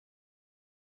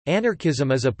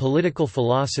Anarchism is a political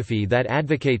philosophy that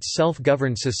advocates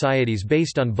self-governed societies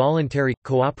based on voluntary,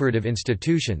 cooperative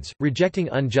institutions, rejecting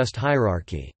unjust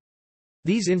hierarchy.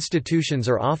 These institutions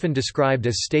are often described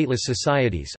as stateless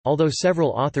societies, although several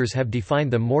authors have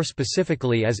defined them more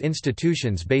specifically as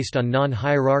institutions based on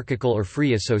non-hierarchical or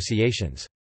free associations.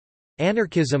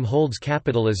 Anarchism holds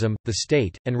capitalism, the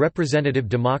state, and representative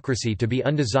democracy to be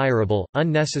undesirable,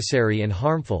 unnecessary and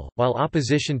harmful. While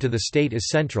opposition to the state is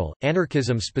central,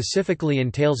 anarchism specifically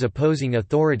entails opposing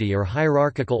authority or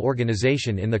hierarchical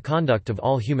organization in the conduct of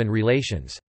all human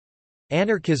relations.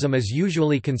 Anarchism is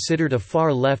usually considered a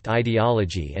far-left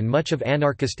ideology, and much of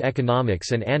anarchist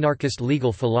economics and anarchist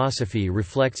legal philosophy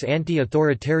reflects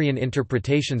anti-authoritarian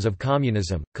interpretations of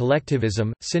communism,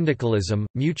 collectivism, syndicalism,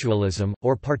 mutualism,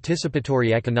 or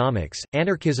participatory economics.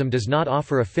 Anarchism does not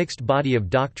offer a fixed body of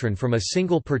doctrine from a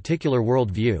single particular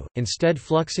worldview, instead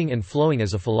fluxing and flowing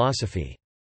as a philosophy.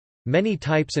 Many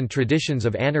types and traditions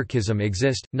of anarchism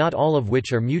exist, not all of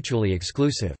which are mutually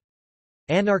exclusive.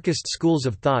 Anarchist schools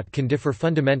of thought can differ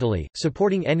fundamentally,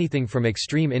 supporting anything from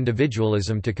extreme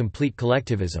individualism to complete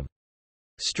collectivism.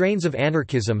 Strains of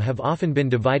anarchism have often been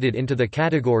divided into the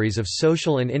categories of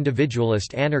social and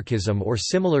individualist anarchism or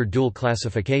similar dual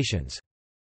classifications.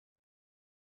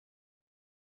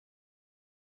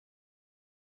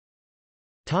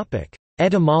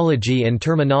 Etymology and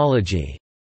terminology.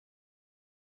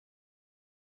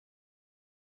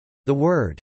 The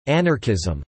word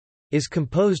anarchism is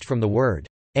composed from the word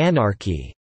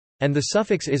anarchy and the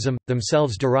suffix ism,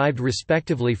 themselves derived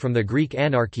respectively from the Greek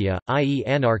anarchia, i.e.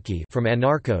 anarchy, from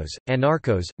anarchos,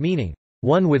 meaning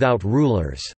one without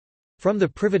rulers, from the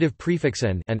privative prefix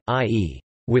an, i.e.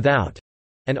 without,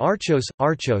 and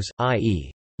archos, i.e.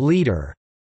 leader,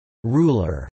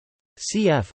 ruler,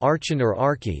 cf. archon or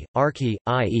archy,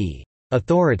 i.e.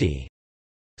 authority,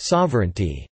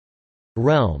 sovereignty,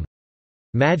 realm,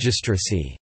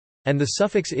 magistracy, and the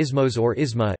suffix ismos or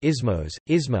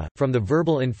isma, from the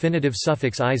verbal infinitive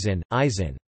suffix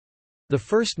izin. The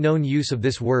first known use of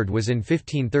this word was in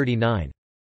 1539.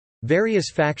 Various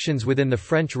factions within the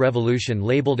French Revolution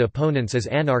labeled opponents as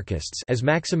anarchists, as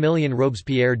Maximilien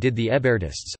Robespierre did the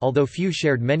Hébertists, although few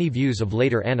shared many views of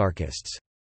later anarchists.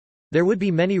 There would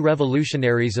be many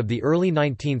revolutionaries of the early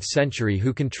 19th century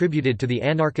who contributed to the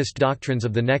anarchist doctrines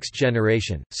of the next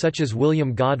generation, such as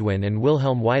William Godwin and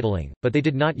Wilhelm Weitling, but they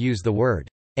did not use the word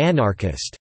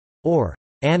anarchist or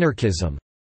anarchism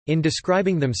in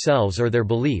describing themselves or their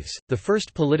beliefs. The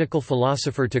first political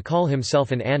philosopher to call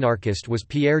himself an anarchist was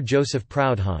Pierre-Joseph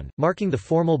Proudhon, marking the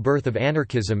formal birth of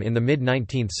anarchism in the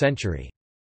mid-19th century.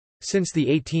 Since the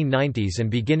 1890s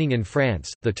and beginning in France,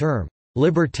 the term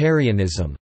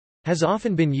libertarianism has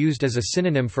often been used as a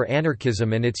synonym for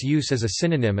anarchism, and its use as a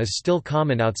synonym is still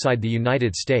common outside the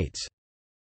United States.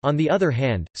 On the other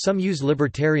hand, some use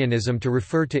libertarianism to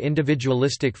refer to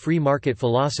individualistic free market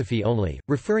philosophy only,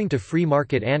 referring to free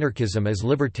market anarchism as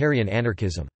libertarian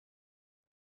anarchism.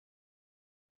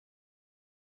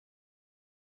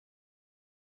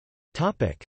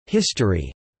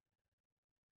 History.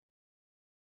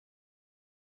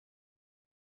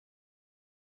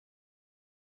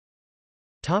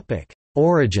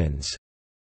 Origins.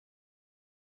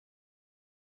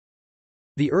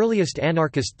 The earliest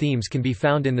anarchist themes can be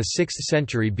found in the 6th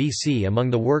century BC among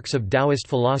the works of Taoist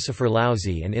philosopher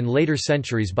Laozi and in later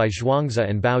centuries by Zhuangzi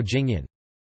and Bao Jingyan.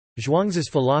 Zhuangzi's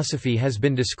philosophy has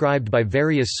been described by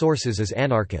various sources as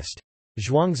anarchist.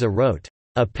 Zhuangzi wrote,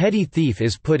 "A petty thief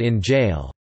is put in jail.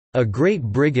 A great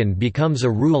brigand becomes a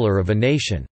ruler of a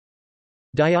nation."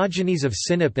 Diogenes of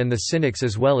Sinope and the Cynics,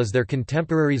 as well as their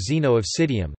contemporary Zeno of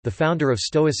Citium, the founder of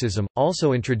Stoicism,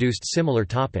 also introduced similar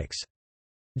topics.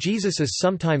 Jesus is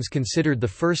sometimes considered the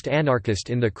first anarchist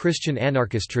in the Christian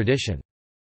anarchist tradition.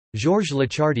 Georges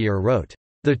Lechartier wrote,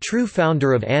 "The true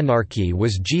founder of anarchy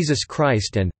was Jesus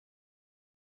Christ, and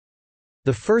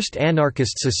the first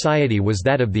anarchist society was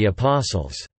that of the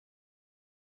apostles."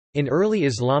 In early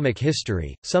Islamic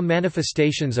history, some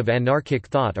manifestations of anarchic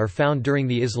thought are found during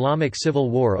the Islamic civil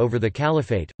war over the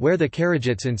caliphate, where the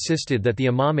Kharijites insisted that the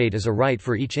imamate is a right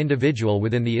for each individual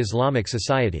within the Islamic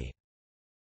society.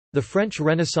 The French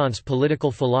Renaissance political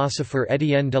philosopher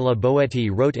Étienne de la Boétie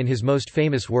wrote in his most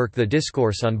famous work The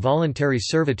Discourse on Voluntary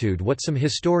Servitude what some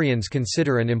historians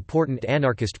consider an important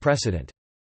anarchist precedent.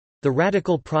 The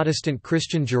radical Protestant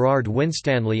Christian Gerard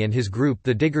Winstanley and his group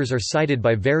the Diggers are cited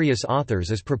by various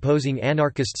authors as proposing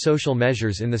anarchist social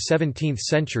measures in the 17th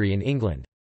century in England.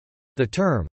 The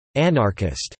term,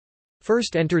 anarchist,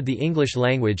 first entered the English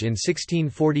language in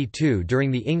 1642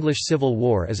 during the English Civil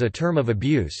War as a term of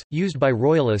abuse, used by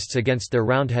Royalists against their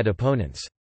Roundhead opponents.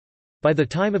 By the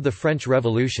time of the French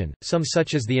Revolution, some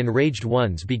such as the Enraged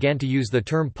Ones began to use the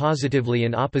term positively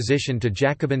in opposition to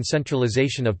Jacobin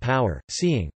centralization of power,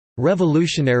 seeing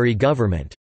 «revolutionary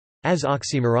government» as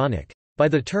oxymoronic. By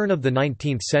the turn of the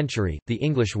 19th century, the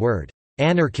English word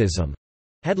 «anarchism»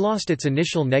 had lost its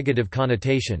initial negative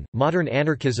connotation. Modern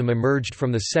anarchism emerged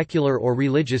from the secular or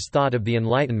religious thought of the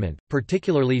Enlightenment,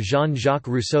 particularly Jean-Jacques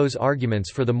Rousseau's arguments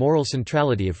for the moral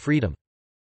centrality of freedom.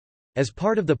 As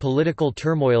part of the political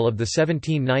turmoil of the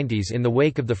 1790s in the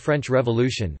wake of the French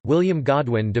Revolution, William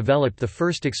Godwin developed the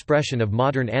first expression of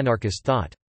modern anarchist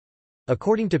thought.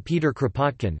 According to Peter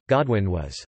Kropotkin, Godwin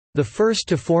was the first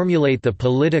to formulate the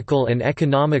political and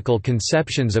economical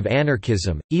conceptions of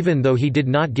anarchism, even though he did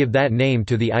not give that name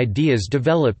to the ideas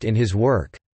developed in his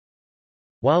work.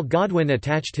 While Godwin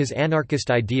attached his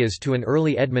anarchist ideas to an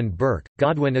early Edmund Burke,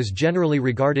 Godwin is generally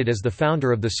regarded as the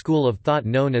founder of the school of thought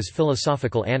known as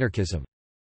philosophical anarchism.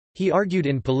 He argued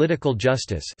in Political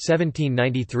Justice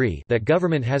 1793 that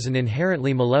government has an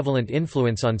inherently malevolent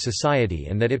influence on society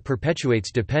and that it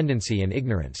perpetuates dependency and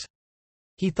ignorance.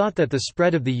 He thought that the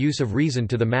spread of the use of reason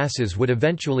to the masses would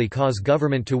eventually cause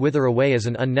government to wither away as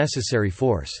an unnecessary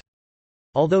force.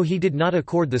 Although he did not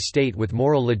accord the state with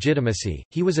moral legitimacy,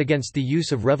 he was against the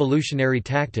use of revolutionary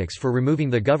tactics for removing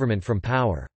the government from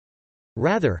power.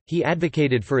 Rather, he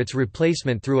advocated for its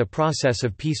replacement through a process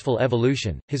of peaceful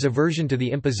evolution. His aversion to the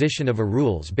imposition of a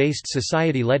rules-based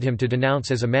society led him to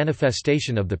denounce as a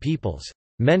manifestation of the people's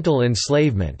mental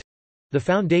enslavement the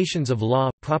foundations of law,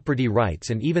 property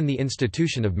rights, and even the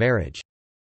institution of marriage.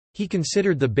 He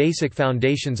considered the basic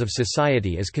foundations of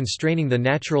society as constraining the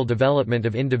natural development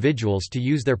of individuals to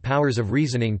use their powers of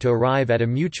reasoning to arrive at a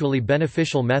mutually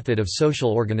beneficial method of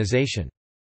social organization.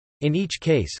 In each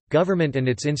case, government and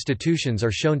its institutions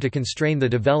are shown to constrain the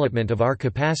development of our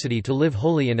capacity to live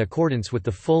wholly in accordance with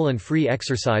the full and free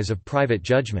exercise of private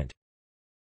judgment.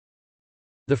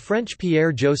 The French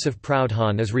Pierre-Joseph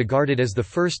Proudhon is regarded as the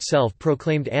first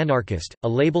self-proclaimed anarchist, a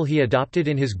label he adopted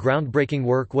in his groundbreaking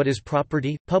work What is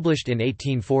Property?, published in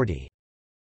 1840.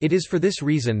 It is for this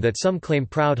reason that some claim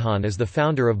Proudhon as the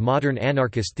founder of modern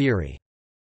anarchist theory.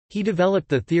 He developed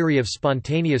the theory of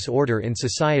spontaneous order in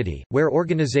society, where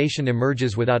organization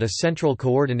emerges without a central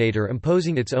coordinator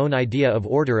imposing its own idea of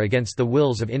order against the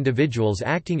wills of individuals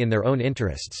acting in their own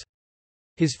interests.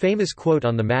 His famous quote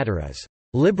on the matter is,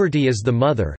 "Liberty is the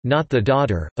mother, not the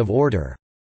daughter, of order."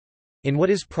 In What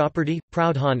is Property?,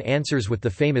 Proudhon answers with the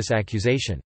famous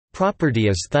accusation, "Property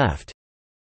is theft."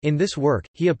 In this work,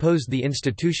 he opposed the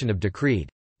institution of decreed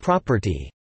property,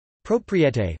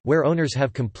 propriété, where owners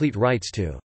have complete rights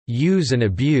to use and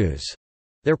abuse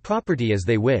their property as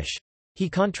they wish. He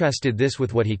contrasted this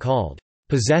with what he called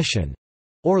possession,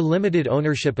 or limited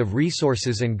ownership of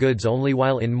resources and goods only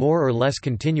while in more or less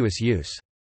continuous use.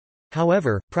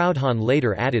 However, Proudhon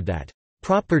later added that,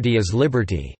 "Property is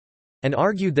liberty," and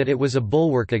argued that it was a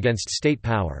bulwark against state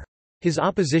power. His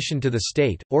opposition to the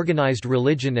state, organized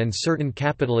religion and certain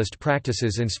capitalist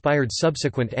practices inspired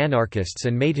subsequent anarchists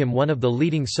and made him one of the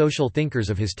leading social thinkers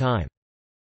of his time.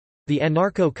 The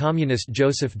anarcho-communist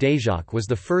Joseph Déjacque was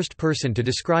the first person to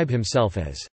describe himself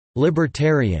as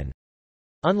libertarian.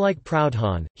 Unlike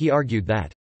Proudhon, he argued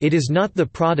that it is not the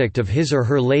product of his or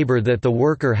her labor that the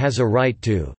worker has a right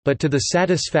to, but to the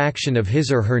satisfaction of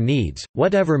his or her needs,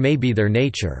 whatever may be their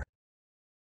nature.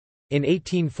 In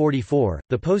 1844,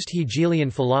 the post-Hegelian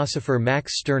philosopher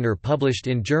Max Stirner published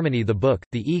in Germany the book,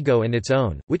 The Ego and Its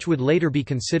Own, which would later be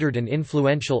considered an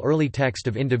influential early text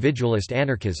of individualist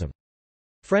anarchism.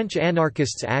 French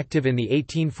anarchists active in the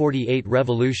 1848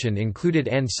 revolution included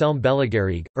Anselme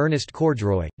Bellegarrigue, Ernest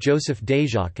Cordroy, Joseph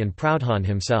Déjacque and Proudhon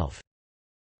himself.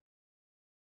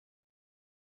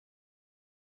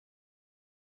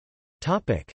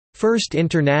 First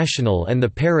International and the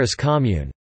Paris Commune.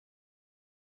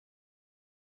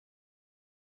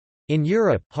 In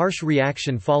Europe, harsh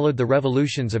reaction followed the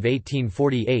revolutions of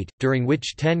 1848, during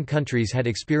which 10 countries had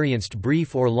experienced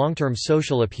brief or long-term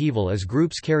social upheaval as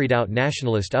groups carried out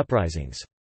nationalist uprisings.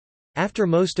 After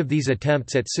most of these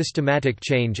attempts at systematic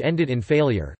change ended in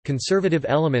failure, conservative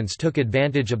elements took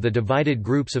advantage of the divided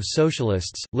groups of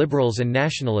socialists, liberals and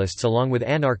nationalists along with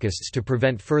anarchists to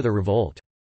prevent further revolt.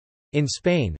 In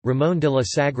Spain, Ramón de la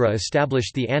Sagra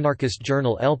established the anarchist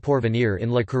journal El Porvenir in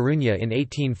La Coruña in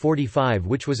 1845,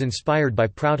 which was inspired by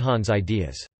Proudhon's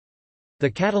ideas. The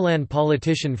Catalan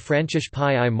politician Francisc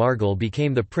Pi I Margall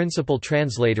became the principal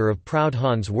translator of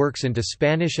Proudhon's works into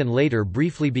Spanish and later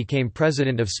briefly became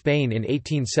president of Spain in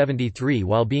 1873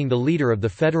 while being the leader of the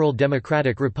Federal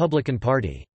Democratic Republican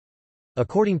Party.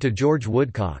 According to George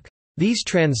Woodcock, These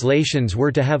translations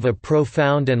were to have a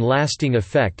profound and lasting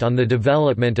effect on the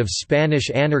development of Spanish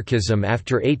anarchism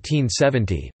after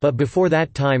 1870, but before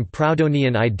that time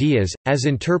Proudhonian ideas, as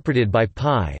interpreted by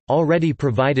Pi, already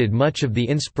provided much of the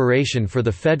inspiration for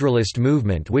the Federalist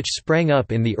movement which sprang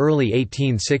up in the early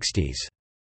 1860s.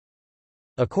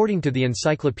 According to the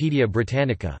Encyclopaedia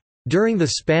Britannica, during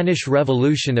the Spanish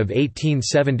Revolution of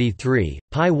 1873,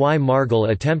 Pi y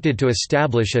Margall attempted to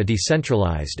establish a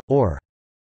decentralized, or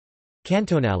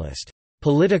cantonalist,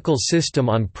 political system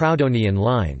on Proudhonian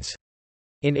lines.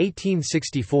 In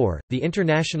 1864, the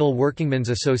International Workingmen's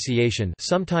Association,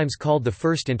 sometimes called the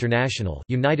First International,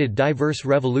 united diverse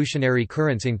revolutionary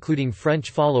currents including French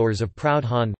followers of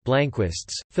Proudhon,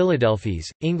 Blanquists,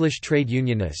 Philadelphies, English trade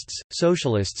unionists,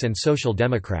 socialists and social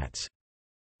democrats.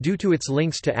 Due to its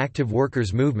links to active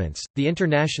workers' movements, the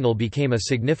International became a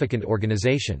significant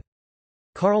organization.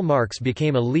 Karl Marx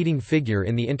became a leading figure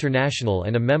in the International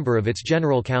and a member of its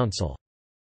General Council.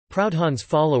 Proudhon's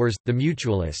followers, the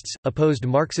Mutualists, opposed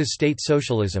Marx's state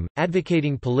socialism,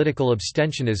 advocating political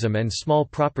abstentionism and small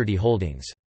property holdings.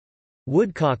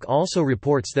 Woodcock also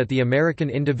reports that the American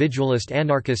individualist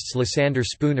anarchists Lysander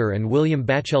Spooner and William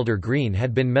Batchelder Greene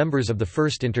had been members of the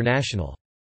First International.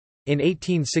 In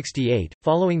 1868,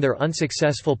 following their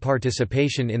unsuccessful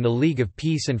participation in the League of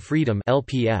Peace and Freedom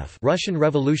 (LPF), Russian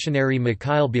revolutionary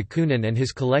Mikhail Bakunin and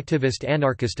his collectivist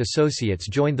anarchist associates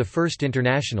joined the First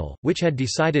International, which had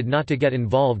decided not to get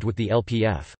involved with the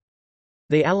LPF.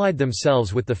 They allied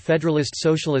themselves with the Federalist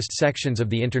Socialist sections of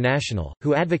the International,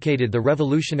 who advocated the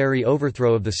revolutionary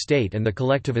overthrow of the state and the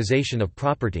collectivization of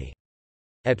property.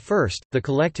 At first, the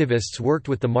collectivists worked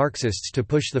with the Marxists to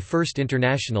push the First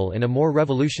International in a more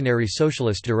revolutionary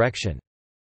socialist direction.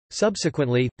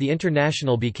 Subsequently, the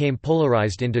International became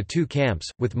polarized into two camps,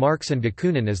 with Marx and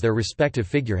Bakunin as their respective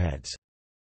figureheads.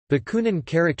 Bakunin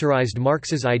characterized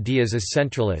Marx's ideas as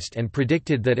centralist and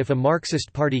predicted that if a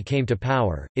Marxist party came to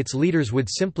power, its leaders would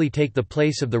simply take the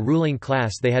place of the ruling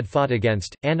class they had fought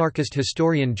against. Anarchist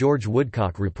historian George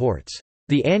Woodcock reports,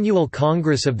 "The annual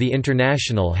Congress of the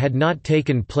International had not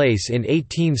taken place in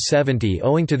 1870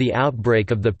 owing to the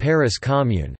outbreak of the Paris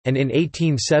Commune, and in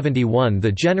 1871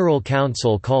 the General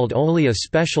Council called only a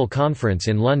special conference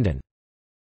in London.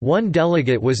 One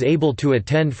delegate was able to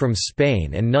attend from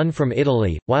Spain and none from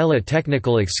Italy, while a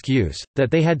technical excuse,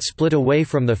 that they had split away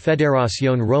from the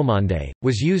Fédération Romande,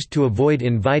 was used to avoid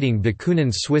inviting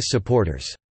Bakunin's Swiss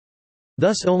supporters.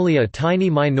 Thus only a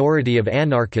tiny minority of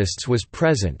anarchists was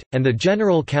present, and the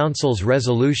General Council's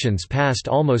resolutions passed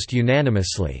almost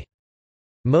unanimously.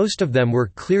 Most of them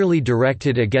were clearly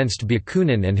directed against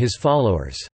Bakunin and his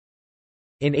followers."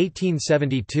 In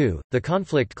 1872, the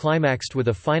conflict climaxed with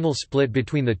a final split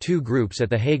between the two groups at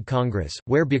the Hague Congress,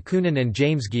 where Bakunin and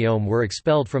James Guillaume were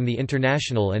expelled from the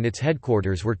International and its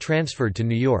headquarters were transferred to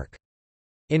New York.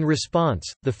 In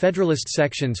response, the Federalist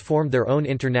sections formed their own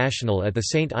international at the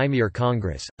St. Imier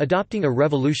Congress, adopting a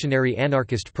revolutionary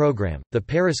anarchist program. The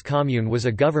Paris Commune was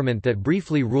a government that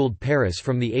briefly ruled Paris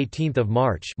from the 18th of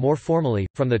March, more formally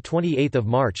from the 28th of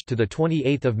March to the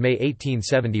 28th of May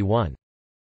 1871.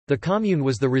 The Commune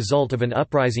was the result of an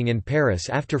uprising in Paris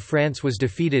after France was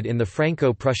defeated in the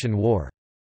Franco-Prussian War.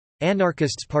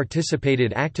 Anarchists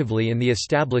participated actively in the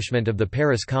establishment of the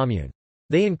Paris Commune.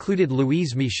 They included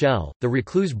Louise Michel, the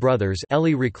Reclus brothers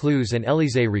Elie Reclus and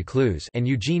Élisée Reclus, and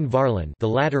Eugene Varlin, the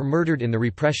latter murdered in the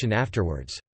repression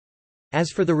afterwards.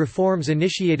 As for the reforms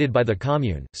initiated by the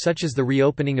Commune, such as the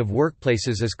reopening of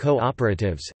workplaces as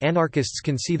co-operatives, anarchists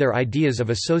can see their ideas of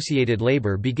associated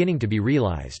labor beginning to be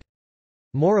realized.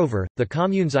 Moreover, the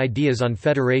Commune's ideas on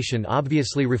federation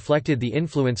obviously reflected the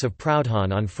influence of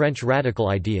Proudhon on French radical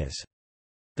ideas.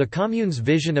 The Commune's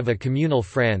vision of a communal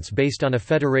France based on a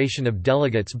federation of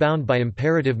delegates bound by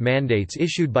imperative mandates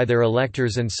issued by their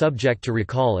electors and subject to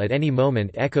recall at any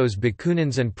moment echoes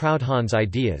Bakunin's and Proudhon's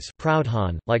ideas.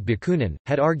 Proudhon, like Bakunin,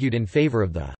 had argued in favor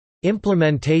of the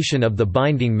implementation of the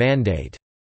binding mandate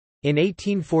in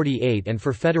 1848 and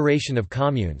for federation of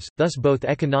communes, thus both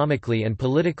economically and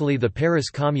politically the Paris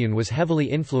Commune was heavily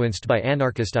influenced by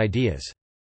anarchist ideas.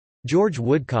 George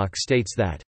Woodcock states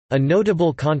that a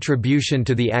notable contribution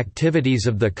to the activities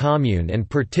of the Commune and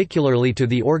particularly to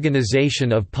the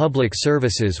organization of public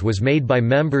services was made by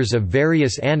members of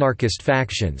various anarchist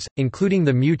factions, including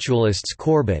the Mutualists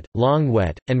Corbett,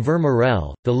 Longuet, and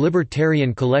Vermorel, the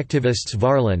Libertarian Collectivists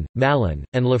Varlin, Malin,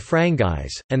 and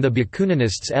Lafranguise, and the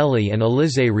Bakuninists Elie and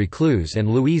Élisée Reclus and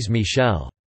Louise Michel.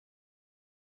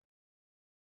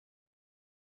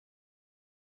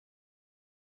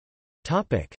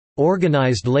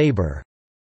 Organized labor.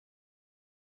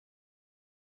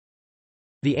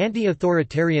 The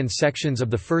anti-authoritarian sections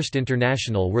of the First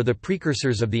International were the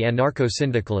precursors of the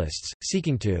Anarcho-syndicalists,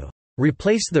 seeking to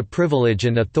replace the privilege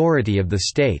and authority of the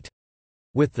state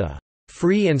with the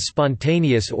free and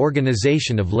spontaneous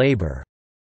organization of labor.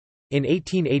 In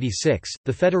 1886,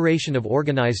 the Federation of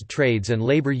Organized Trades and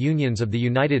Labor Unions of the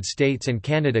United States and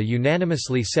Canada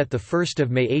unanimously set 1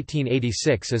 May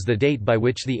 1886 as the date by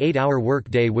which the 8-hour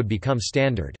workday would become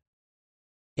standard.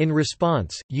 In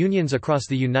response, unions across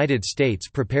the United States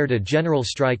prepared a general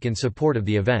strike in support of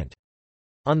the event.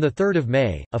 On 3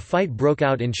 May, a fight broke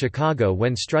out in Chicago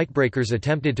when strikebreakers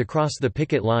attempted to cross the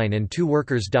picket line and 2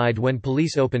 workers died when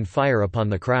police opened fire upon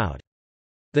the crowd.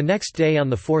 The next day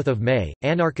on 4 May,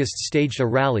 anarchists staged a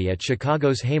rally at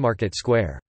Chicago's Haymarket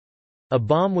Square. A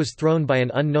bomb was thrown by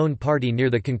an unknown party near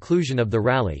the conclusion of the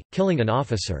rally, killing an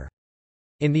officer.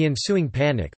 In the ensuing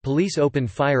panic, police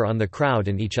opened fire on the crowd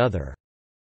and each other.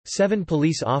 7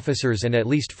 police officers and at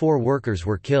least 4 workers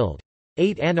were killed.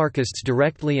 8 anarchists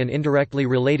directly and indirectly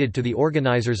related to the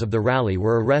organizers of the rally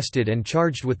were arrested and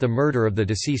charged with the murder of the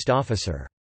deceased officer.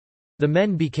 The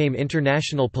men became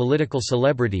international political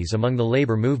celebrities among the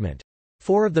labor movement.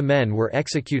 4 of the men were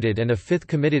executed and a 5th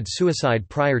committed suicide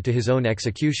prior to his own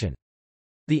execution.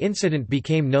 The incident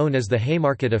became known as the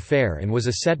Haymarket Affair and was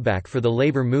a setback for the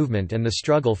labor movement and the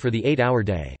struggle for the 8-hour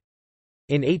day.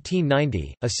 In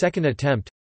 1890, a second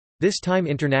attempt—this time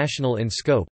international in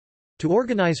scope—to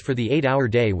organize for the 8-hour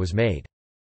day was made.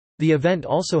 The event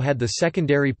also had the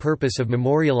secondary purpose of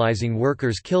memorializing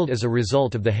workers killed as a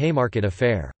result of the Haymarket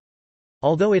Affair.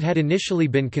 Although it had initially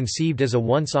been conceived as a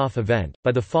once-off event,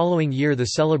 by the following year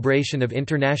the celebration of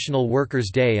International Workers'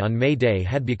 Day on May Day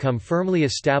had become firmly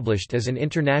established as an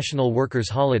international workers'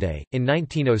 holiday. In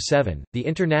 1907, the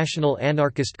International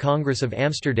Anarchist Congress of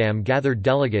Amsterdam gathered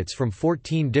delegates from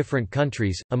 14 different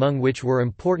countries, among which were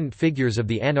important figures of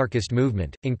the anarchist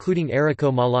movement, including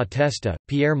Enrico Malatesta,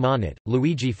 Pierre Monnet,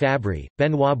 Luigi Fabbri,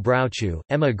 Benoit Brauchou,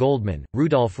 Emma Goldman,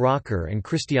 Rudolf Rocker and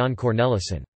Christian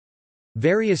Cornelissen.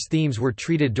 Various themes were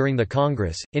treated during the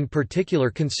Congress, in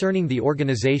particular concerning the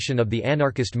organization of the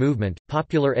anarchist movement,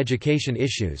 popular education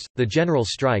issues, the general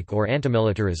strike or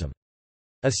antimilitarism.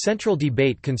 A central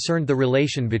debate concerned the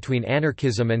relation between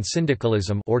anarchism and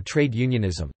syndicalism or trade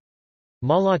unionism.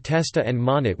 Malatesta and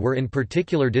Monnet were in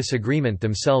particular disagreement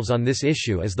themselves on this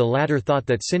issue, as the latter thought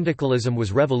that syndicalism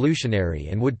was revolutionary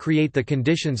and would create the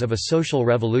conditions of a social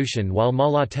revolution, while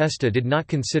Malatesta did not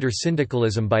consider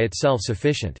syndicalism by itself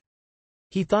sufficient.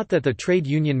 He thought that the trade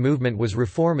union movement was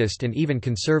reformist and even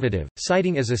conservative,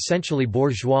 citing as essentially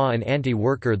bourgeois and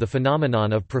anti-worker the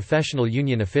phenomenon of professional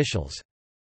union officials.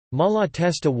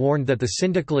 Malatesta warned that the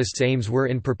syndicalists' aims were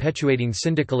in perpetuating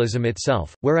syndicalism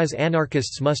itself, whereas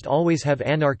anarchists must always have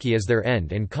anarchy as their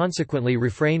end and consequently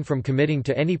refrain from committing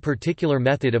to any particular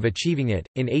method of achieving it.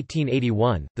 In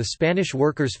 1881, the Spanish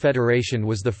Workers' Federation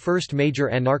was the first major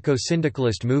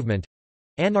anarcho-syndicalist movement.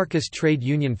 Anarchist trade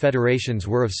union federations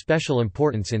were of special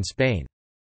importance in Spain.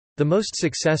 The most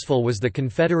successful was the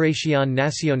Confederación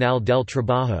Nacional del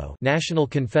Trabajo, National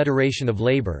Confederation of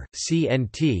Labor,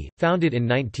 CNT, founded in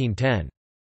 1910.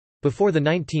 Before the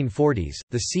 1940s,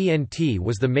 the CNT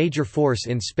was the major force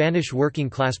in Spanish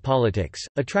working-class politics,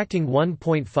 attracting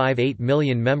 1.58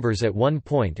 million members at one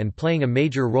point and playing a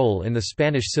major role in the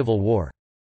Spanish Civil War.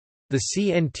 The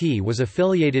CNT was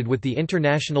affiliated with the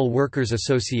International Workers'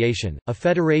 Association, a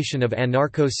federation of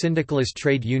anarcho-syndicalist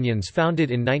trade unions founded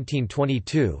in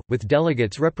 1922, with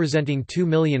delegates representing 2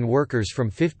 million workers from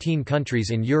 15 countries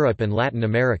in Europe and Latin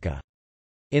America.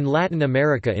 In Latin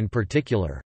America in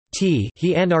particular,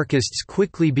 anarchists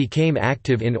quickly became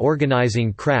active in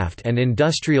organizing craft and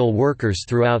industrial workers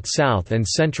throughout South and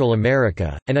Central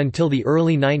America, and until the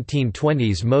early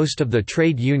 1920s most of the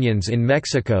trade unions in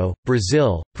Mexico,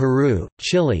 Brazil, Peru,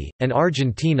 Chile, and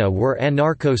Argentina were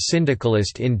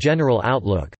anarcho-syndicalist in general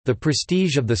outlook. The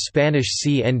prestige of the Spanish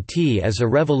CNT as a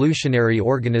revolutionary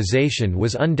organization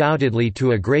was undoubtedly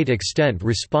to a great extent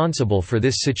responsible for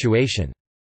this situation.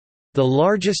 The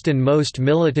largest and most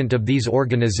militant of these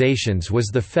organizations was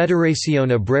the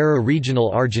Federación Obrera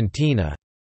Regional Argentina.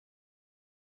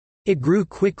 It grew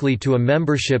quickly to a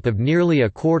membership of nearly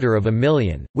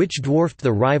 250,000, which dwarfed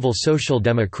the rival social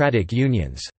democratic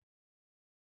unions.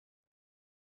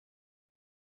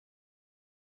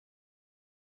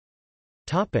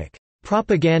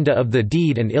 Propaganda of the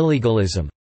deed and illegalism.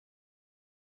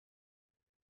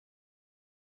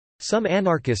 Some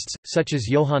anarchists, such as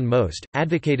Johann Most,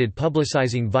 advocated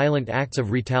publicizing violent acts of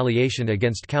retaliation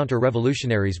against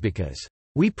counter-revolutionaries because,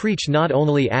 "We preach not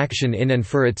only action in and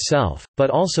for itself, but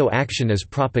also action as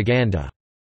propaganda."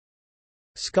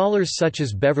 Scholars such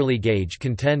as Beverly Gage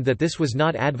contend that this was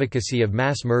not advocacy of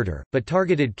mass murder, but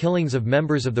targeted killings of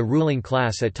members of the ruling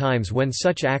class at times when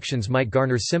such actions might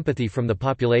garner sympathy from the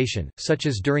population, such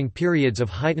as during periods of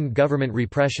heightened government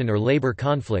repression or labor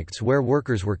conflicts where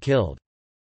workers were killed.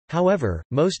 However,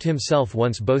 Most himself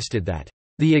once boasted that,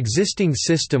 "The existing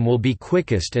system will be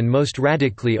quickest and most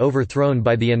radically overthrown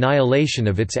by the annihilation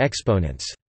of its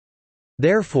exponents.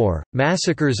 Therefore,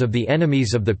 massacres of the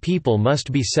enemies of the people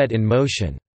must be set in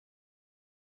motion."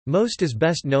 Most is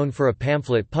best known for a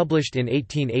pamphlet published in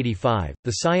 1885,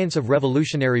 The Science of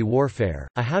Revolutionary Warfare,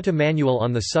 a how-to manual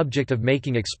on the subject of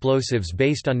making explosives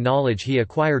based on knowledge he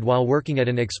acquired while working at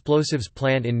an explosives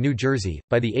plant in New Jersey.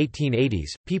 By the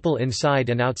 1880s, people inside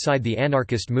and outside the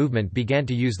anarchist movement began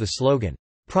to use the slogan,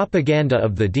 "propaganda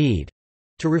of the deed,"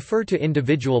 to refer to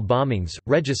individual bombings,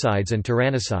 regicides and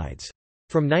tyrannicides.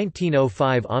 From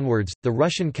 1905 onwards, the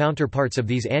Russian counterparts of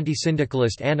these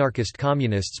anti-syndicalist anarchist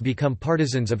communists become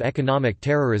partisans of economic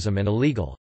terrorism and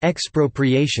illegal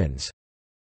expropriations.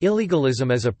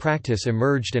 Illegalism as a practice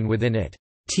emerged, and within it,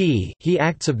 he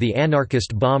acts of the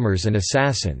anarchist bombers and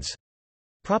assassins,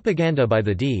 propaganda by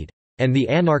the deed, and the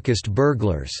anarchist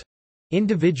burglars,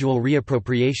 individual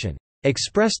reappropriation,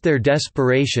 expressed their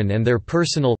desperation and their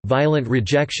personal, violent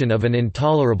rejection of an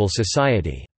intolerable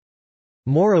society.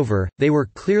 Moreover, they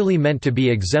were clearly meant to be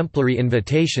exemplary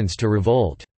invitations to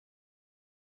revolt.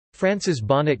 France's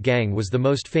Bonnet Gang was the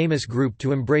most famous group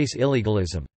to embrace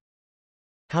illegalism.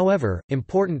 However,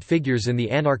 important figures in the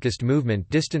anarchist movement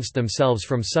distanced themselves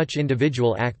from such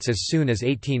individual acts as soon as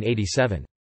 1887.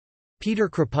 Peter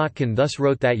Kropotkin thus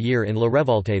wrote that year in La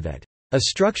Révolte that, "A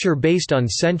structure based on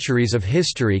centuries of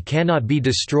history cannot be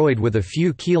destroyed with a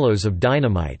few kilos of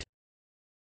dynamite."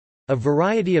 A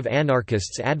variety of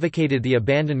anarchists advocated the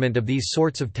abandonment of these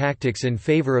sorts of tactics in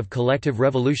favor of collective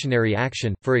revolutionary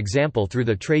action, for example through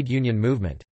the trade union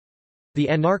movement. The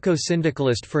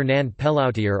anarcho-syndicalist Fernand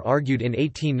Pelloutier argued in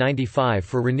 1895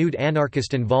 for renewed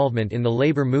anarchist involvement in the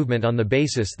labor movement on the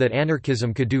basis that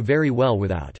anarchism could do very well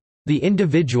without the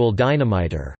individual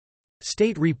dynamiter.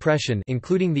 State repression,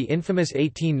 including the infamous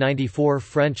 1894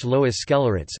 French Lois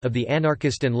Scélérates of the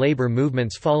anarchist and labor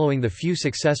movements following the few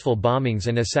successful bombings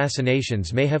and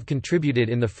assassinations, may have contributed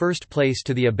in the first place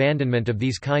to the abandonment of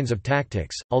these kinds of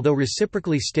tactics, although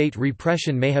reciprocally state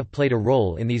repression may have played a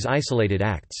role in these isolated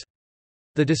acts.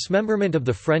 The dismemberment of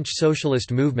the French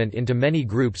socialist movement into many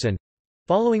groups and,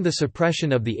 following the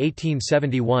suppression of the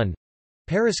 1871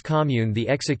 Paris Commune, the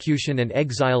execution and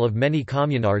exile of many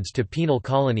communards to penal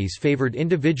colonies favored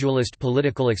individualist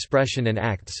political expression and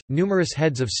acts. Numerous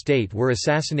heads of state were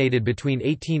assassinated between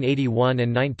 1881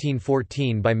 and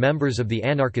 1914 by members of the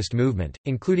anarchist movement,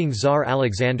 including Tsar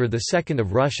Alexander II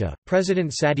of Russia,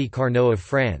 President Sadi Carnot of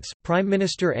France, Prime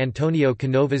Minister Antonio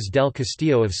Canovas del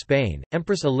Castillo of Spain,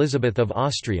 Empress Elizabeth of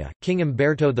Austria, King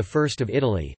Umberto I of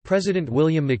Italy, President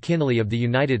William McKinley of the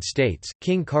United States,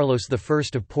 King Carlos I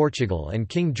of Portugal and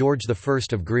King George I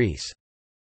of Greece.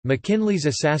 McKinley's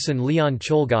assassin Leon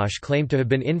Czolgosz claimed to have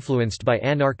been influenced by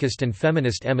anarchist and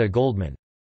feminist Emma Goldman.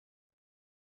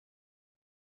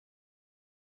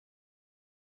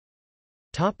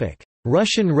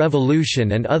 Russian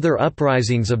Revolution and other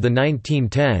uprisings of the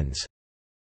 1910s.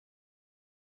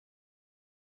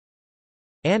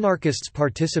 Anarchists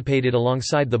participated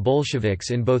alongside the Bolsheviks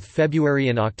in both February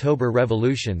and October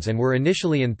revolutions and were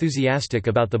initially enthusiastic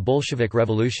about the Bolshevik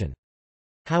Revolution.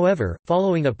 However,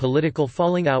 following a political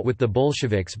falling out with the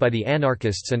Bolsheviks by the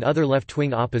anarchists and other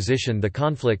left-wing opposition, the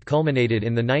conflict culminated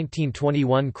in the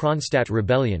 1921 Kronstadt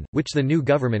Rebellion, which the new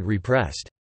government repressed.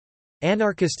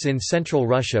 Anarchists in central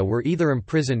Russia were either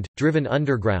imprisoned, driven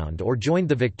underground, or joined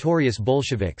the victorious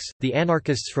Bolsheviks. The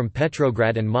anarchists from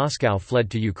Petrograd and Moscow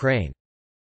fled to Ukraine.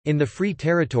 In the Free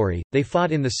Territory, they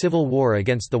fought in the civil war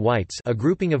against the Whites, a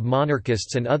grouping of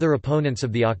monarchists and other opponents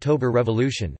of the October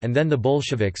Revolution, and then the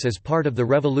Bolsheviks as part of the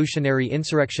Revolutionary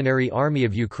Insurrectionary Army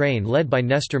of Ukraine led by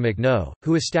Nestor Makhno,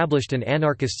 who established an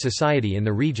anarchist society in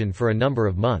the region for a number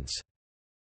of months.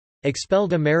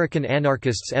 Expelled American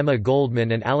anarchists Emma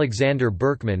Goldman and Alexander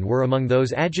Berkman were among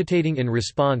those agitating in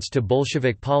response to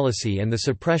Bolshevik policy and the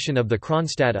suppression of the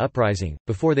Kronstadt uprising,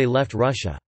 before they left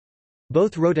Russia.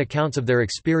 Both wrote accounts of their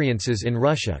experiences in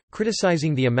Russia,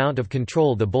 criticizing the amount of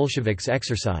control the Bolsheviks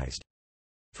exercised.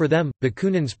 For them,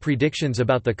 Bakunin's predictions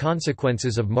about the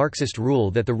consequences of Marxist rule,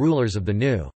 that the rulers of the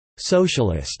new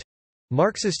socialist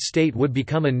Marxist state would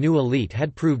become a new elite,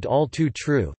 had proved all too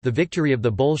true. The victory of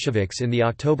the Bolsheviks in the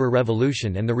October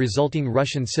Revolution and the resulting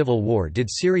Russian Civil War did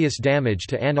serious damage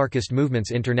to anarchist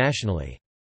movements internationally.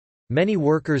 Many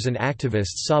workers and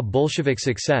activists saw Bolshevik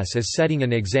success as setting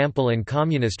an example, and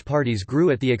communist parties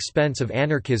grew at the expense of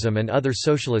anarchism and other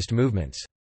socialist movements.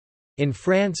 In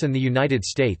France and the United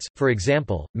States, for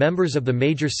example, members of the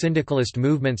major syndicalist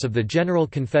movements of the General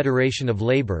Confederation of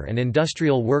Labor and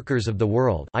Industrial Workers of the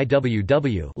World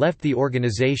 (IWW) left the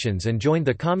organizations and joined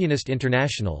the Communist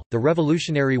International. The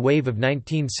revolutionary wave of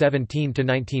 1917 to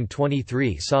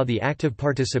 1923 saw the active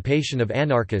participation of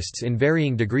anarchists in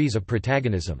varying degrees of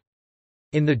protagonism.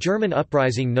 In the German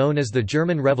uprising known as the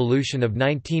German Revolution of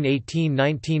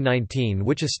 1918–1919,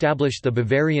 which established the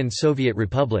Bavarian Soviet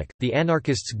Republic, the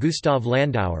anarchists Gustav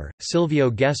Landauer,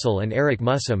 Silvio Gesell and Erich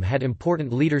Mussum had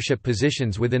important leadership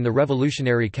positions within the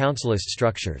revolutionary councilist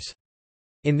structures.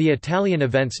 In the Italian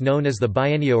events known as the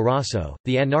Biennio Rosso,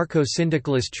 the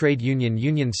anarcho-syndicalist trade union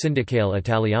Union Sindacale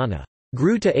Italiana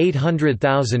grew to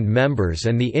 800,000 members,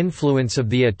 and the influence of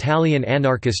the Italian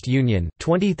Anarchist Union,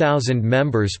 20,000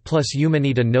 members plus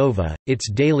Umanità Nova, its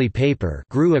daily paper,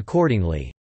 grew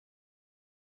accordingly.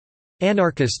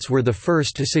 Anarchists were the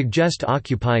first to suggest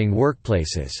occupying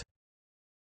workplaces.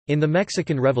 In the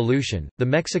Mexican Revolution, the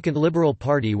Mexican Liberal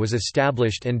Party was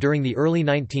established, and during the early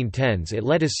 1910s it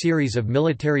led a series of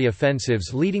military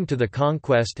offensives leading to the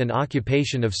conquest and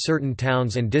occupation of certain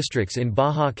towns and districts in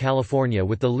Baja California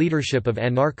with the leadership of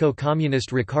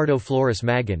anarcho-communist Ricardo Flores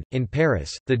Magón. In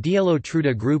Paris, the Dielo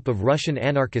Truda group of Russian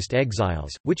anarchist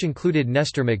exiles, which included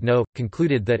Nestor Makhno,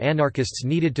 concluded that anarchists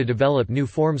needed to develop new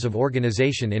forms of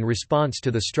organization in response to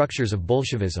the structures of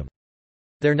Bolshevism.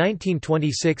 Their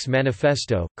 1926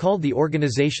 manifesto, called the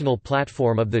Organizational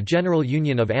Platform of the General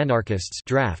Union of Anarchists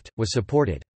draft, was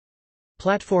supported.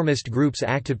 Platformist groups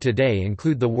active today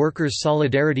include the Workers'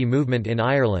 Solidarity Movement in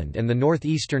Ireland and the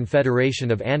Northeastern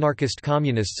Federation of Anarchist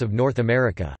Communists of North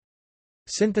America.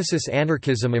 Synthesis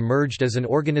anarchism emerged as an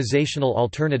organizational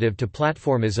alternative to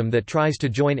platformism that tries to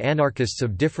join anarchists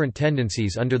of different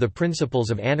tendencies under the principles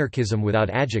of anarchism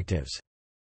without adjectives.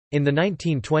 In the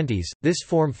 1920s, this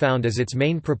form found as its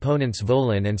main proponents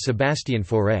Volin and Sébastien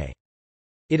Fauré.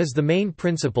 It is the main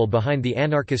principle behind the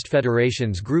anarchist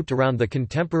federations grouped around the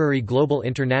contemporary Global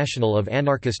International of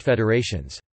Anarchist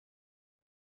Federations.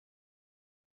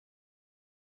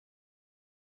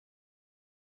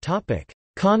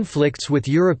 Conflicts with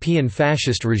European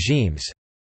fascist regimes.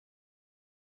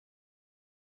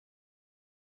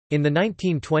 In the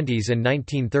 1920s and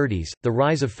 1930s, the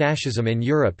rise of fascism in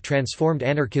Europe transformed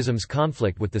anarchism's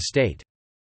conflict with the state.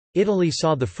 Italy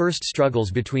saw the first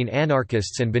struggles between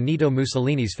anarchists and Benito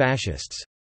Mussolini's fascists.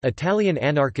 Italian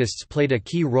anarchists played a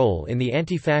key role in the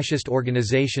anti-fascist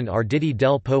organization Arditi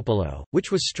del Popolo,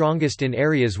 which was strongest in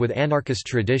areas with anarchist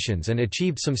traditions and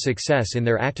achieved some success in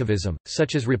their activism,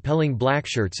 such as repelling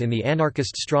blackshirts in the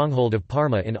anarchist stronghold of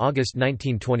Parma in August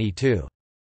 1922.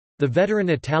 The veteran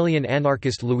Italian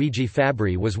anarchist Luigi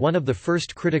Fabbri was one of the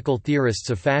first critical theorists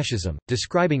of fascism,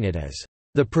 describing it as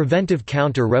the preventive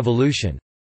counter-revolution.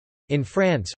 In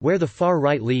France, where the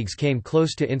far-right leagues came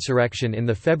close to insurrection in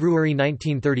the February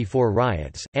 1934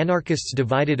 riots, anarchists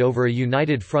divided over a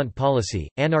united front policy.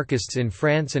 Anarchists in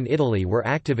France and Italy were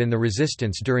active in the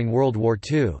resistance during World War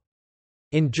II.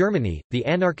 In Germany, the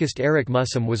anarchist Erich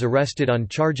Mussum was arrested on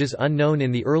charges unknown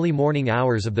in the early morning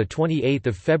hours of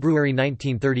 28 February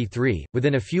 1933,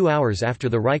 within a few hours after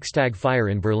the Reichstag fire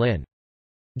in Berlin.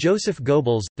 Joseph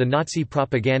Goebbels, the Nazi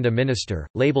propaganda minister,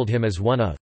 labeled him as one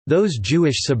of those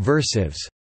Jewish subversives.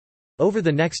 Over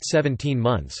the next 17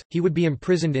 months, he would be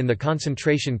imprisoned in the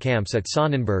concentration camps at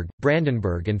Sonnenberg,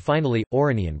 Brandenburg and finally,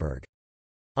 Oranienburg.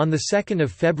 On 2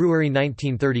 February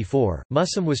 1934,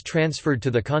 Mussum was transferred to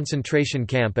the concentration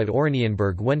camp at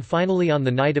Oranienburg when finally on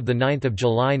the night of 9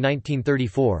 July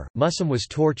 1934, Mussum was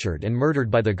tortured and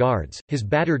murdered by the guards, his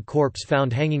battered corpse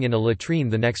found hanging in a latrine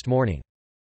the next morning.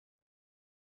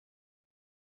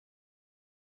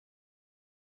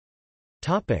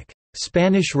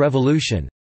 Spanish Revolution.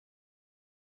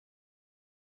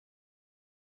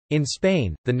 In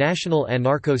Spain, the National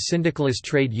Anarcho-syndicalist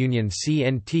Trade Union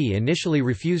CNT initially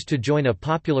refused to join a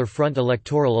Popular Front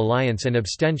electoral alliance, and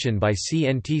abstention by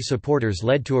CNT supporters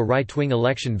led to a right-wing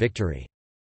election victory.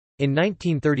 In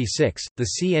 1936, the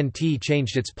CNT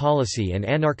changed its policy and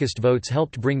anarchist votes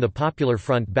helped bring the Popular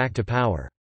Front back to power.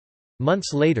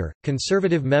 Months later,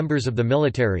 conservative members of the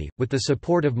military, with the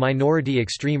support of minority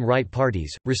extreme right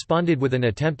parties, responded with an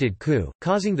attempted coup,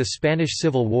 causing the Spanish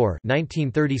Civil War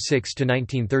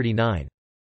 1936–1939.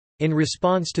 In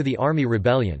response to the army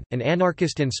rebellion, an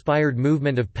anarchist-inspired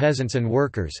movement of peasants and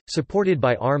workers, supported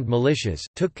by armed militias,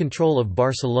 took control of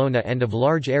Barcelona and of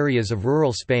large areas of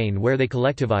rural Spain where they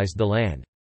collectivized the land.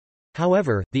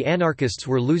 However, the anarchists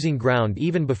were losing ground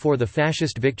even before the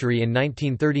fascist victory in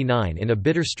 1939 in a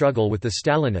bitter struggle with the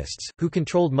Stalinists, who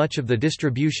controlled much of the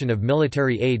distribution of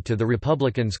military aid to the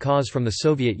Republicans' cause from the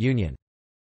Soviet Union.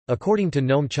 According to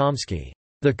Noam Chomsky,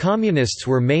 "The Communists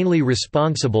were mainly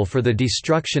responsible for the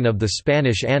destruction of the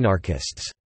Spanish anarchists.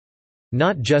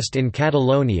 Not just in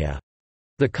Catalonia.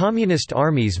 The Communist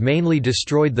armies mainly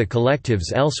destroyed the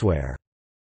collectives elsewhere.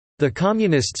 The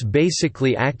Communists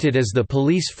basically acted as the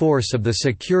police force of the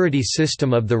security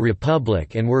system of the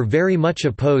Republic and were very much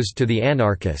opposed to the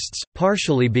anarchists,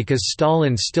 partially because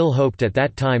Stalin still hoped at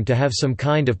that time to have some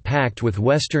kind of pact with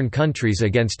Western countries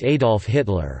against Adolf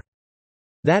Hitler.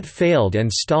 That failed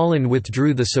and Stalin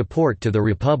withdrew the support to the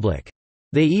Republic.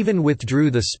 They even withdrew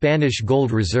the Spanish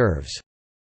gold reserves."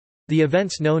 The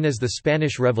events known as the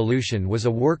Spanish Revolution was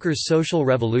a workers' social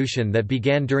revolution that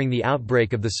began during the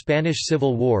outbreak of the Spanish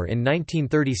Civil War in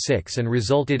 1936 and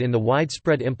resulted in the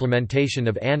widespread implementation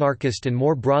of anarchist and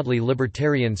more broadly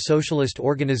libertarian socialist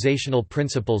organizational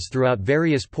principles throughout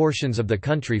various portions of the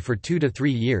country for 2 to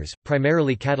 3 years,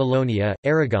 primarily Catalonia,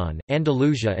 Aragon,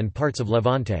 Andalusia and parts of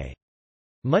Levante.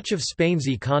 Much of Spain's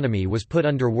economy was put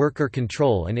under worker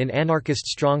control, and in anarchist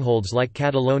strongholds like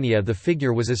Catalonia the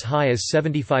figure was as high as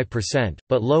 75%,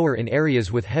 but lower in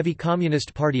areas with heavy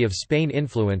Communist Party of Spain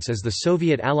influence as the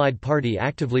Soviet Allied Party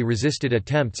actively resisted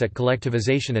attempts at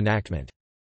collectivization enactment.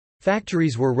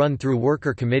 Factories were run through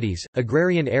worker committees,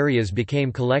 agrarian areas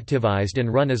became collectivized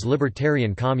and run as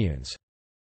libertarian communes.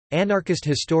 Anarchist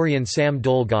historian Sam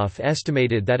Dolgoff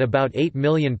estimated that about 8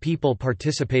 million people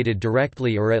participated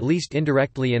directly or at least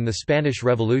indirectly in the Spanish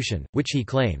Revolution, which he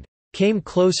claimed, "came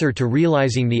closer to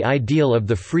realizing the ideal of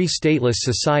the free stateless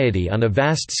society on a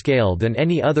vast scale than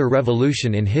any other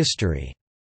revolution in history."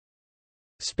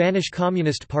 Spanish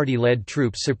Communist Party-led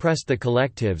troops suppressed the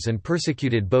collectives and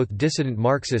persecuted both dissident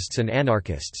Marxists and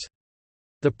anarchists.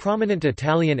 The prominent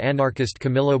Italian anarchist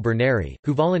Camillo Berneri,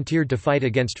 who volunteered to fight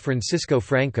against Francisco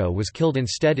Franco, was killed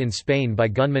instead in Spain by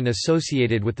gunmen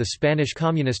associated with the Spanish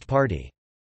Communist Party.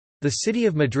 The city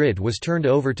of Madrid was turned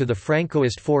over to the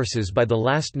Francoist forces by the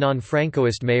last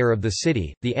non-Francoist mayor of the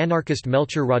city, the anarchist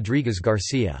Melchor Rodriguez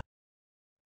Garcia.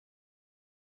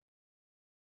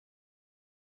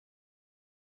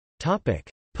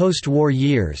 Post-war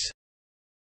years.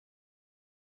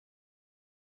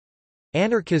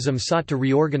 Anarchism sought to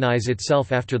reorganize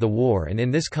itself after the war, and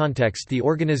in this context the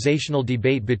organizational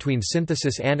debate between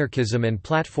synthesis anarchism and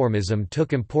platformism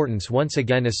took importance once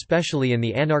again, especially in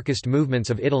the anarchist movements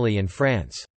of Italy and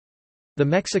France. The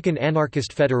Mexican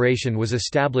Anarchist Federation was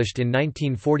established in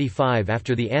 1945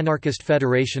 after the Anarchist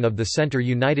Federation of the Center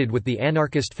united with the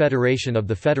Anarchist Federation of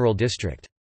the Federal District.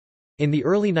 In the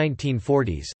early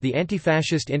 1940s, the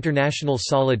Anti-Fascist International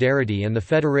Solidarity and the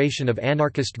Federation of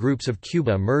Anarchist Groups of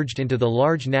Cuba merged into the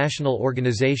large national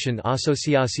organization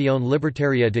Asociación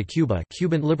Libertaria de Cuba,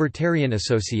 Cuban Libertarian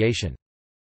Association.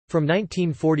 From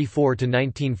 1944 to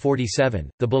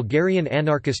 1947, the Bulgarian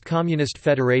Anarchist Communist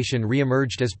Federation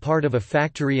re-emerged as part of a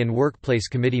factory and workplace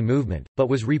committee movement, but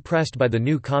was repressed by the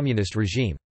new communist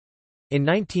regime. In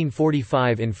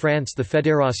 1945 in France the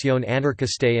Fédération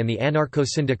Anarchiste and the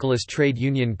Anarcho-syndicalist trade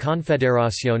union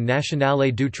Confédération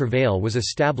Nationale du Travail was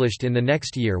established in the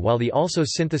next year, while the also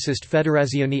synthesist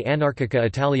Federazione Anarchica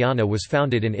Italiana was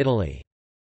founded in Italy.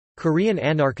 Korean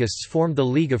anarchists formed the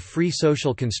League of Free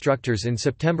Social Constructors in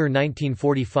September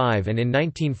 1945, and in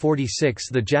 1946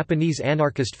 the Japanese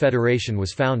Anarchist Federation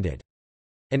was founded.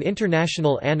 An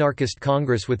international anarchist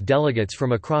congress with delegates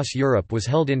from across Europe was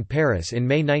held in Paris in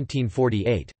May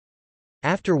 1948.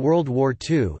 After World War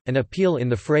II, an appeal in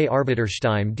the Freie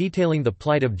Arbeiterstimme detailing the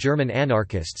plight of German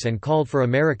anarchists and called for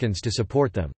Americans to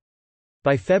support them.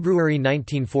 By February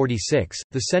 1946,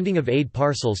 the sending of aid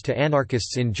parcels to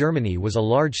anarchists in Germany was a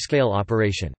large-scale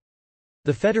operation.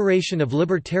 The Federation of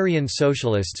Libertarian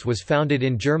Socialists was founded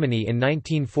in Germany in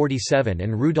 1947,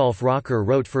 and Rudolf Rocker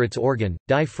wrote for its organ,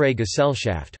 Die Freie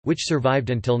Gesellschaft, which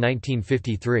survived until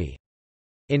 1953.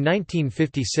 In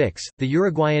 1956, the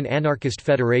Uruguayan Anarchist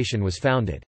Federation was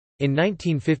founded. In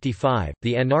 1955,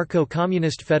 the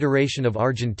Anarcho-Communist Federation of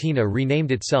Argentina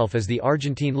renamed itself as the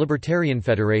Argentine Libertarian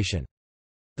Federation.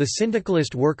 The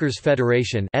Syndicalist Workers'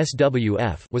 Federation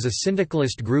 (SWF) was a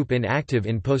syndicalist group inactive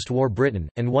in post-war Britain,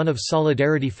 and one of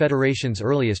Solidarity Federation's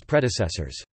earliest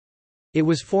predecessors. It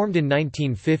was formed in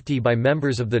 1950 by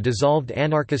members of the dissolved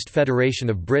Anarchist Federation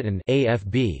of Britain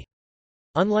 (AFB).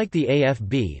 Unlike the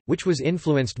AFB, which was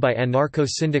influenced by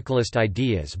anarcho-syndicalist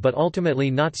ideas but ultimately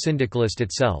not syndicalist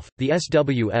itself, the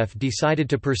SWF decided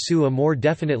to pursue a more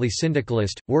definitely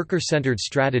syndicalist, worker-centered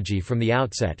strategy from the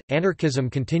outset. Anarchism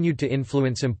continued to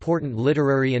influence important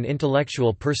literary and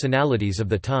intellectual personalities of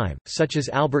the time, such as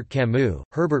Albert Camus,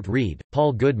 Herbert Reed,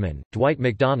 Paul Goodman, Dwight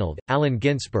MacDonald, Allen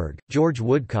Ginsberg, George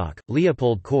Woodcock,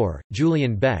 Leopold Kohr,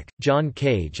 Julian Beck, John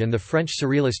Cage, and the French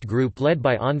Surrealist group led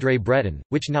by André Breton,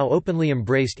 which now openly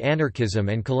embraced anarchism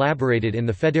and collaborated in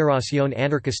the Fédération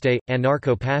Anarchiste.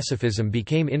 Anarcho-pacifism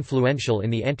became influential in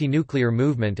the anti-nuclear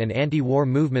movement and anti-war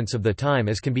movements of the time,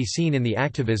 as can be seen in the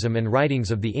activism and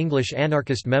writings of the English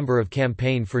anarchist member of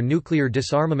Campaign for Nuclear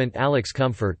Disarmament Alex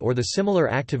Comfort, or the similar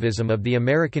activism of the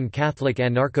American Catholic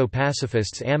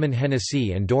anarcho-pacifists Ammon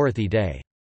Hennessy and Dorothy Day.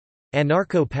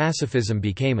 Anarcho-pacifism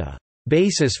became a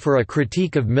basis for a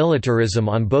critique of militarism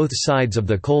on both sides of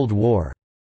the Cold War.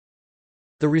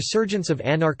 The resurgence of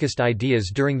anarchist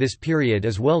ideas during this period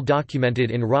is well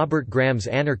documented in Robert Graham's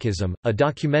Anarchism, A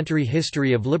Documentary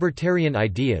History of Libertarian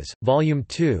Ideas, Volume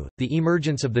 2, The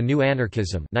Emergence of the New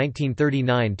Anarchism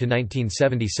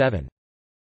 1939–1977.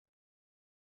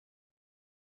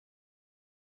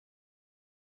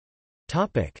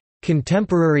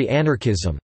 Contemporary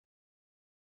anarchism.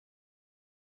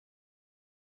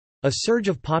 A surge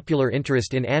of popular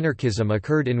interest in anarchism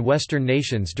occurred in Western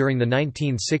nations during the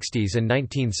 1960s and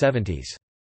 1970s.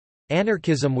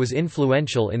 Anarchism was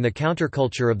influential in the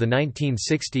counterculture of the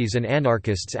 1960s, and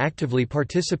anarchists actively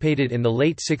participated in the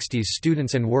late 60s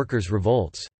students' and workers'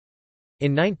 revolts.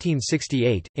 In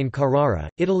 1968, in Carrara,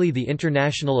 Italy, the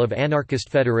International of Anarchist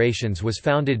Federations was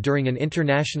founded during an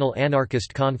international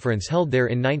anarchist conference held there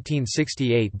in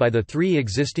 1968 by the three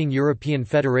existing European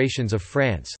federations of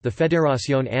France, the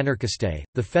Fédération Anarchiste,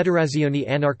 the Federazione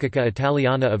Anarchica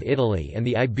Italiana of Italy, and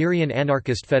the Iberian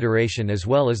Anarchist Federation, as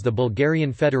well as the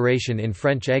Bulgarian Federation in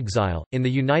French exile. In the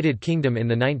United Kingdom in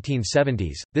the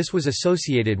 1970s, this was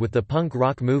associated with the punk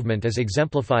rock movement as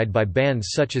exemplified by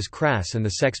bands such as Crass and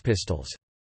the Sex Pistols.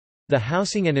 The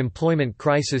housing and employment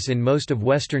crisis in most of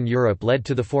Western Europe led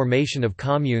to the formation of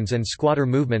communes and squatter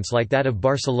movements like that of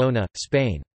Barcelona,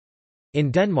 Spain.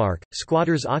 In Denmark,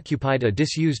 squatters occupied a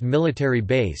disused military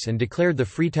base and declared the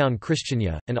Freetown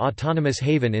Christiania, an autonomous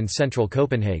haven in central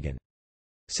Copenhagen.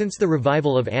 Since the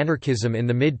revival of anarchism in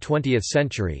the mid-20th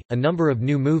century, a number of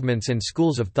new movements and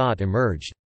schools of thought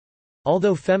emerged.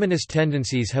 Although feminist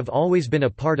tendencies have always been a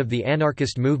part of the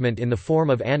anarchist movement in the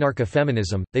form of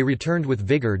anarcho-feminism, they returned with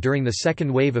vigor during the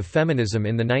second wave of feminism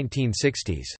in the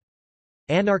 1960s.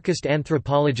 Anarchist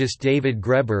anthropologist David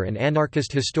Graeber and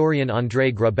anarchist historian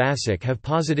André Grabasic have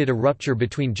posited a rupture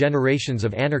between generations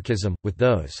of anarchism, with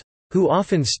those who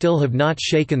often still have not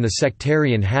shaken the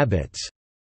sectarian habits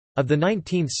of the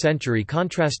 19th century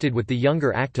contrasted with the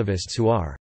younger activists who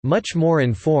are much more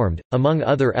informed, among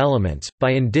other elements,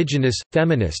 by indigenous,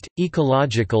 feminist,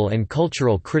 ecological and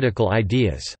cultural critical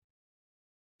ideas,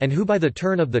 and who by the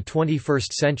turn of the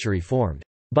 21st century formed,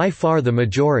 by far the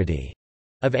majority,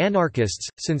 of anarchists.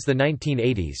 Since the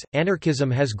 1980s, anarchism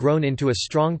has grown into a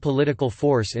strong political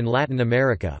force in Latin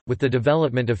America, with the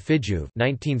development of FIJUV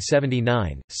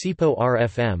 (1979),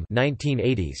 CIPO-RFM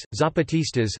 (1980s),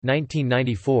 Zapatistas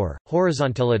 (1994),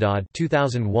 Horizontalidad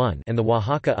 (2001), and the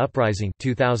Oaxaca Uprising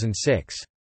 (2006).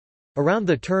 Around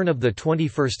the turn of the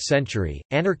 21st century,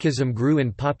 anarchism grew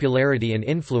in popularity and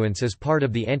influence as part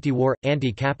of the anti-war,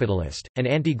 anti-capitalist, and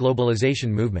anti-globalization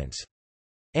movements.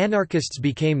 Anarchists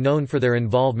became known for their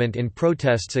involvement in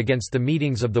protests against the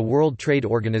meetings of the World Trade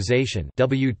Organization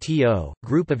 (WTO),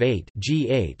 Group of Eight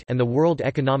 (G8), and the World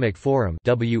Economic Forum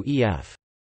 (WEF).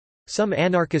 Some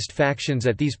anarchist factions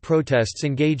at these protests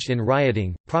engaged in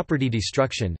rioting, property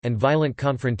destruction, and violent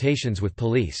confrontations with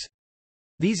police.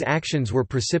 These actions were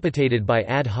precipitated by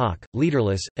ad hoc,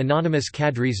 leaderless, anonymous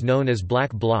cadres known as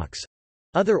black blocs.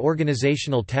 Other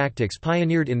organizational tactics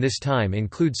pioneered in this time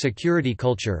include security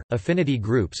culture, affinity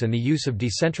groups, and the use of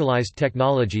decentralized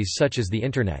technologies such as the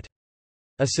Internet.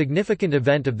 A significant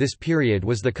event of this period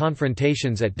was the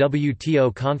confrontations at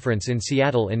WTO conference in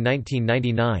Seattle in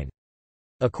 1999.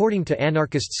 According to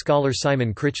anarchist scholar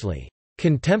Simon Critchley,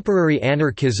 contemporary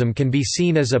anarchism can be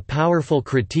seen as a powerful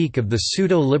critique of the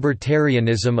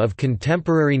pseudo-libertarianism of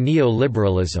contemporary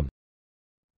neoliberalism.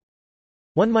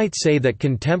 One might say that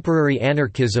contemporary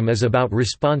anarchism is about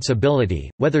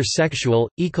responsibility, whether sexual,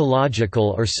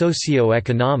 ecological or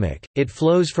socio-economic. It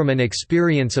flows from an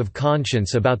experience of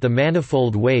conscience about the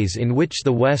manifold ways in which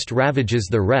the West ravages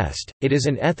the rest. It is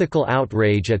an ethical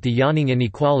outrage at the yawning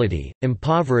inequality,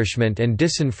 impoverishment and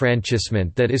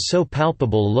disenfranchisement that is so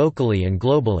palpable locally and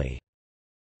globally.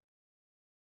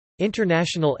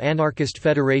 International anarchist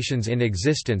federations in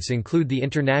existence include the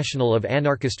International of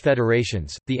Anarchist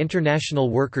Federations, the International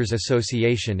Workers'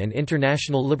 Association and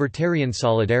International Libertarian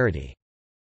Solidarity.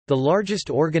 The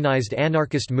largest organized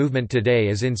anarchist movement today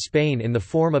is in Spain in the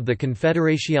form of the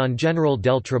Confederación General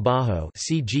del Trabajo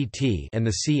 (CGT) and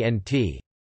the CNT.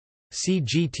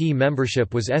 CGT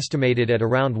membership was estimated at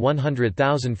around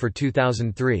 100,000 for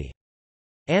 2003.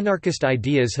 Anarchist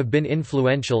ideas have been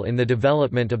influential in the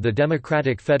development of the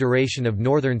Democratic Federation of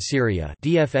Northern Syria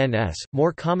 (DFNS),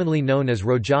 more commonly known as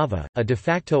Rojava, a de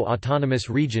facto autonomous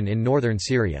region in northern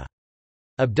Syria.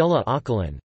 Abdullah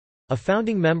Öcalan, a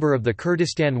founding member of the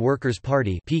Kurdistan Workers'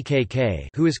 Party (PKK),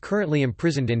 who is currently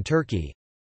imprisoned in Turkey,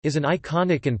 is an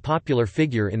iconic and popular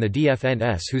figure in the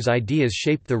DFNS whose ideas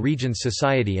shaped the region's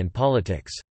society and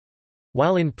politics.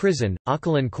 While in prison,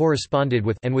 Öcalan corresponded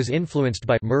with and was influenced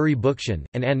by Murray Bookchin,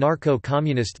 an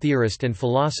anarcho-communist theorist and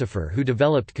philosopher who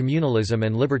developed communalism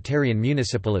and libertarian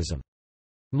municipalism.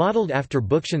 Modeled after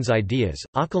Bookchin's ideas,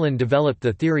 Öcalan developed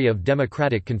the theory of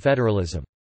democratic confederalism.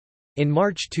 In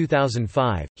March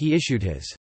 2005, he issued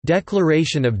his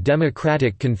Declaration of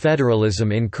Democratic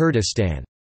Confederalism in Kurdistan,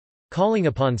 calling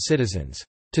upon citizens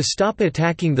to stop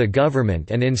attacking the government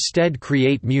and instead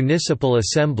create municipal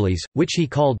assemblies, which he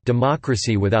called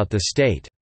democracy without the state.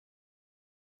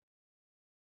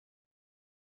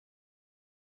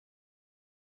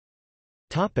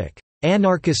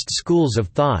 Anarchist schools of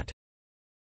thought.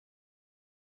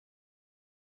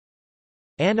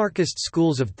 Anarchist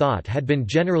schools of thought had been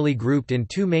generally grouped in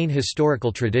two main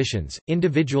historical traditions,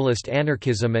 individualist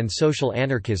anarchism and social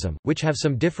anarchism, which have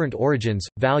some different origins,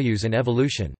 values and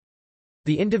evolution.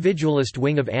 The individualist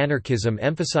wing of anarchism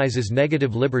emphasizes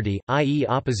negative liberty, i.e.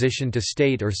 opposition to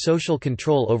state or social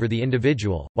control over the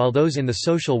individual, while those in the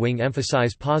social wing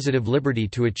emphasize positive liberty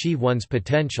to achieve one's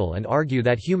potential and argue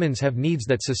that humans have needs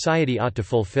that society ought to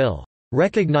fulfill,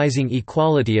 recognizing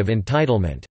equality of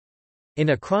entitlement. In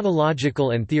a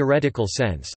chronological and theoretical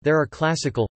sense, there are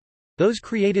classical—those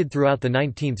created throughout the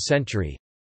 19th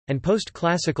century—and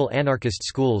post-classical anarchist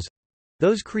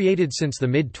schools—those created since the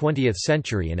mid-20th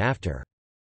century and after.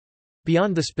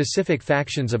 Beyond the specific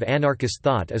factions of anarchist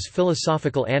thought is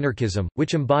philosophical anarchism,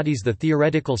 which embodies the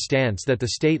theoretical stance that the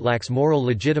state lacks moral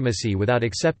legitimacy without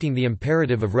accepting the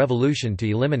imperative of revolution to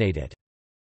eliminate it.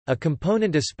 A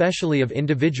component especially of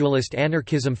individualist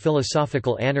anarchism,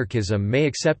 philosophical anarchism, may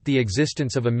accept the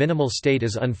existence of a minimal state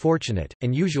as unfortunate,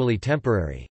 and usually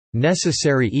temporary,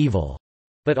 necessary evil,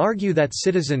 but argue that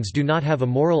citizens do not have a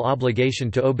moral obligation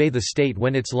to obey the state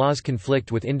when its laws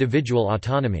conflict with individual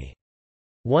autonomy.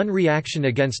 One reaction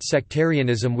against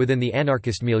sectarianism within the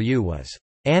anarchist milieu was,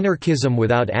 "anarchism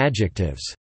without adjectives",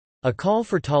 a call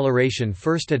for toleration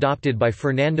first adopted by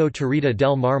Fernando Torrita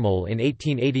del Marmol in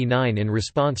 1889 in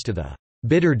response to the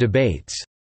 "bitter debates"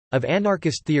 of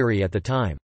anarchist theory at the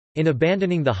time. In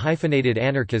abandoning the hyphenated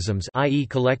anarchisms, i.e.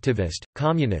 collectivist,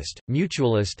 communist,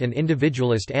 mutualist and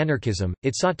individualist anarchism,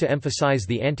 it sought to emphasize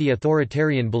the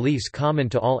anti-authoritarian beliefs common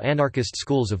to all anarchist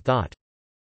schools of thought.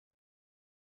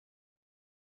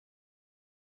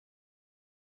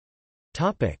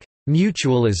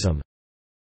 Mutualism.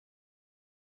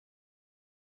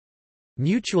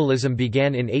 Mutualism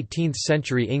began in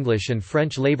 18th-century English and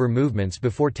French labor movements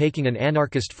before taking an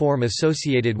anarchist form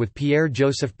associated with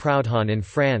Pierre-Joseph Proudhon in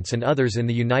France and others in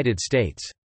the United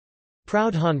States.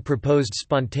 Proudhon proposed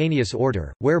spontaneous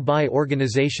order, whereby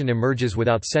organization emerges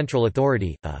without central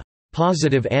authority, a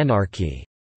positive anarchy,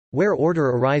 where order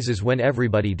arises when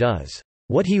everybody does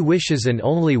what he wishes and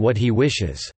only what he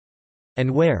wishes,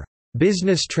 and where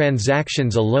business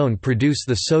transactions alone produce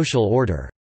the social order.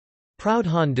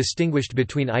 Proudhon distinguished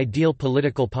between ideal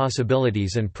political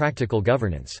possibilities and practical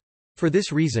governance. For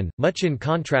this reason, much in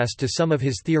contrast to some of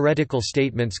his theoretical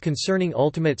statements concerning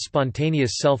ultimate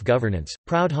spontaneous self-governance,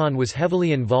 Proudhon was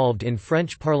heavily involved in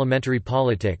French parliamentary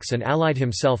politics and allied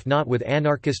himself not with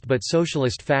anarchist but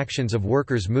socialist factions of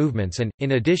workers' movements and,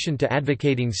 in addition to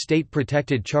advocating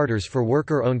state-protected charters for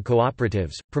worker-owned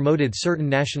cooperatives, promoted certain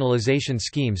nationalization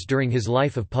schemes during his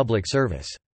life of public service.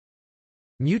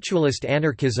 Mutualist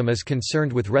anarchism is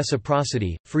concerned with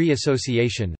reciprocity, free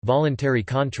association, voluntary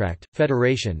contract,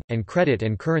 federation, and credit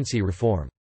and currency reform.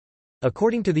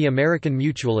 According to the American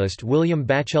mutualist William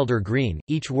Batchelder Greene,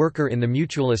 each worker in the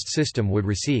mutualist system would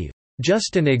receive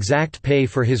just and exact pay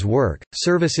for his work,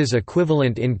 services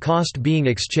equivalent in cost being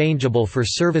exchangeable for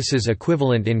services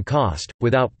equivalent in cost,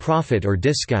 without profit or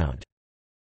discount.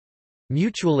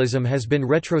 Mutualism has been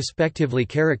retrospectively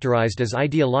characterized as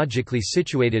ideologically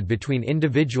situated between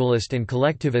individualist and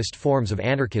collectivist forms of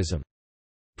anarchism.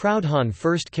 Proudhon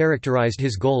first characterized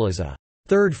his goal as a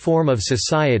third form of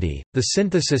society, the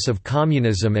synthesis of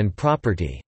communism and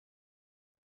property.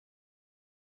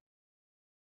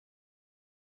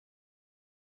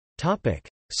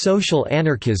 Social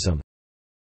anarchism.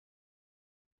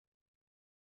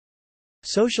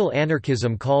 Social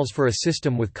anarchism calls for a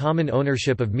system with common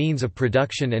ownership of means of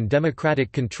production and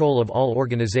democratic control of all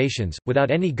organizations,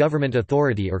 without any government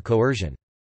authority or coercion.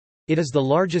 It is the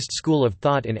largest school of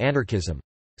thought in anarchism.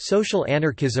 Social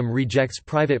anarchism rejects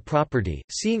private property,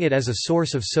 seeing it as a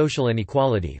source of social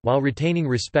inequality while retaining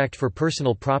respect for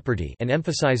personal property, and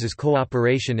emphasizes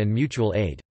cooperation and mutual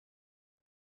aid.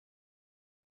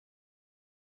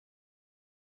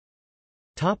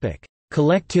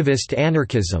 Collectivist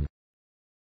anarchism.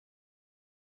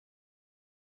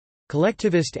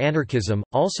 Collectivist anarchism,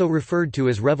 also referred to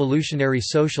as revolutionary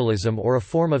socialism or a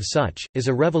form of such, is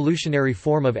a revolutionary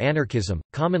form of anarchism,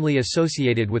 commonly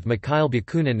associated with Mikhail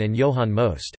Bakunin and Johann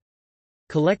Most.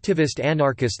 Collectivist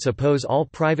anarchists oppose all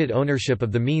private ownership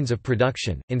of the means of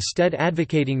production, instead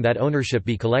advocating that ownership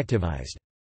be collectivized.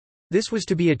 This was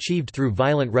to be achieved through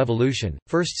violent revolution,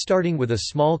 first starting with a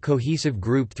small cohesive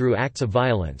group through acts of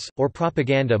violence, or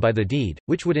propaganda by the deed,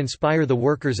 which would inspire the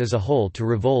workers as a whole to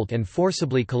revolt and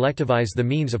forcibly collectivize the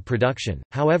means of production.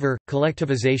 However,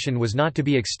 collectivization was not to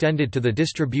be extended to the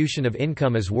distribution of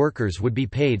income, as workers would be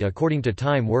paid according to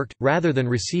time worked, rather than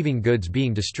receiving goods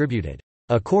being distributed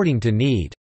according to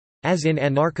need, as in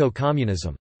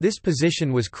anarcho-communism. This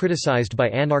position was criticized by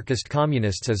anarchist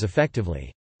communists as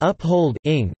effectively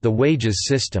upholding the wages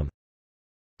system.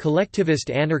 Collectivist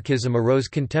anarchism arose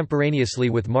contemporaneously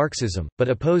with Marxism, but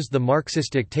opposed the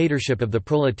Marxist dictatorship of the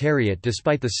proletariat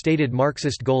despite the stated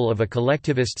Marxist goal of a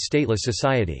collectivist stateless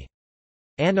society.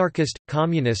 Anarchist,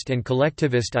 communist and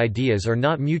collectivist ideas are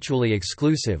not mutually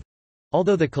exclusive.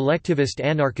 Although the collectivist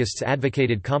anarchists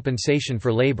advocated compensation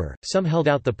for labor, some held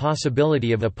out the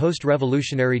possibility of a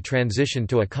post-revolutionary transition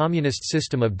to a communist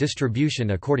system of distribution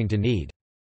according to need.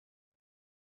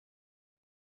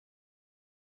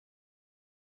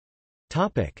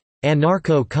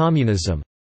 Anarcho-communism.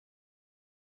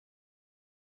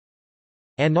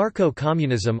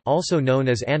 Anarcho-communism, also known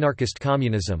as anarchist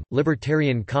communism,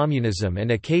 libertarian communism and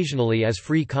occasionally as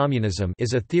free communism,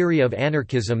 is a theory of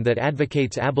anarchism that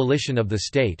advocates abolition of the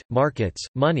state, markets,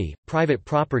 money, private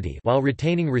property while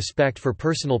retaining respect for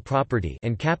personal property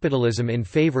and capitalism in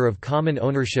favor of common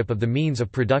ownership of the means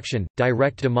of production,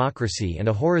 direct democracy and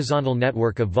a horizontal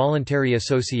network of voluntary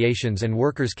associations and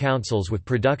workers' councils with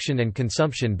production and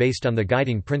consumption based on the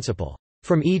guiding principle,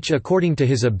 "From each according to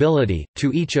his ability,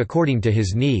 to each according to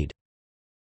his need."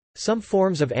 Some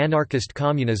forms of anarchist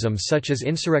communism such as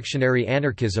insurrectionary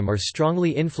anarchism are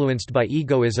strongly influenced by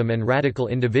egoism and radical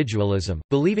individualism,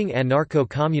 believing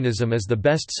anarcho-communism is the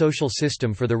best social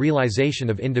system for the realization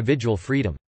of individual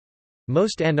freedom.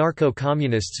 Most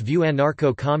anarcho-communists view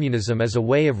anarcho-communism as a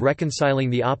way of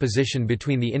reconciling the opposition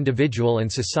between the individual and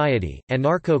society.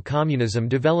 Anarcho-communism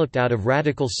developed out of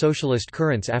radical socialist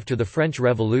currents after the French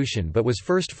Revolution but was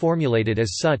first formulated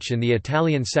as such in the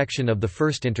Italian section of the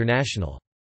First International.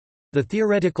 The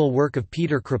theoretical work of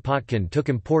Peter Kropotkin took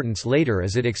importance later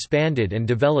as it expanded and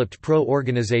developed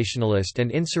pro-organizationalist and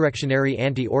insurrectionary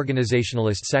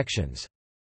anti-organizationalist sections.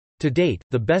 To date,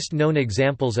 the best-known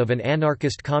examples of an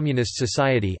anarchist communist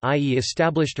society, i.e.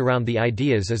 established around the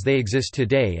ideas as they exist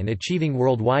today and achieving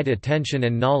worldwide attention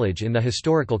and knowledge in the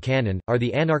historical canon, are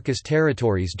the anarchist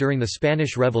territories during the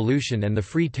Spanish Revolution and the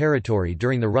Free Territory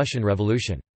during the Russian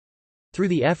Revolution. Through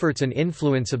the efforts and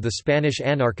influence of the Spanish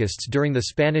anarchists during the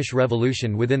Spanish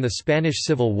Revolution within the Spanish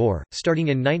Civil War, starting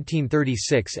in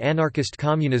 1936, anarchist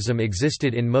communism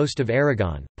existed in most of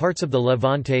Aragon, parts of the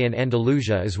Levante and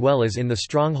Andalusia as well as in the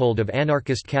stronghold of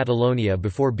anarchist Catalonia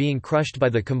before being crushed by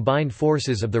the combined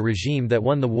forces of the regime that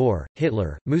won the war,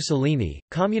 Hitler, Mussolini,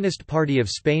 Communist Party of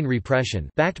Spain repression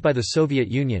backed by the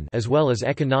Soviet Union as well as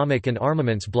economic and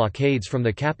armaments blockades from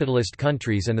the capitalist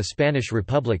countries and the Spanish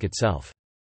Republic itself.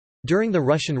 During the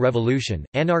Russian Revolution,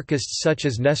 anarchists such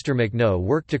as Nestor Makhno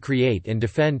worked to create and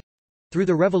defend—through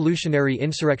the Revolutionary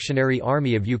Insurrectionary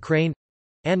Army of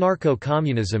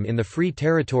Ukraine—anarcho-communism in the Free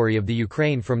Territory of the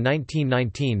Ukraine from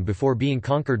 1919 before being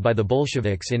conquered by the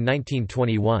Bolsheviks in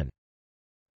 1921.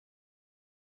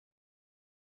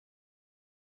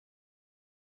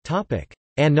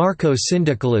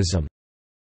 Anarcho-syndicalism.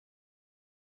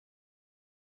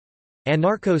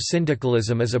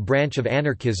 Anarcho-syndicalism is a branch of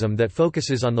anarchism that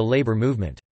focuses on the labor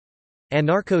movement.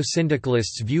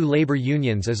 Anarcho-syndicalists view labor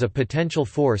unions as a potential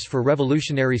force for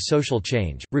revolutionary social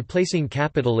change, replacing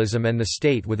capitalism and the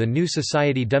state with a new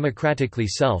society democratically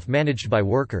self-managed by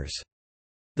workers.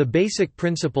 The basic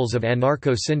principles of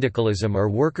anarcho-syndicalism are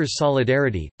workers'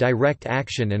 solidarity, direct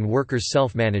action and workers'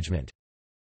 self-management.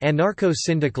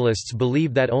 Anarcho-syndicalists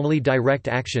believe that only direct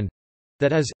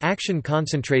action—that is, action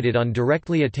concentrated on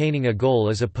directly attaining a goal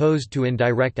as opposed to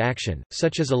indirect action,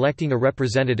 such as electing a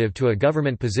representative to a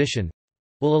government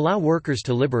position—will allow workers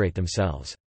to liberate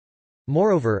themselves.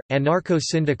 Moreover,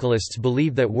 anarcho-syndicalists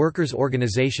believe that workers'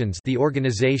 organizations, the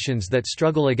organizations that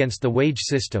struggle against the wage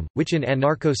system, which in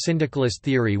anarcho-syndicalist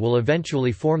theory will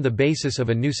eventually form the basis of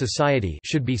a new society,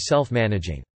 should be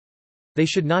self-managing. They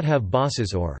should not have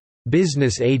bosses or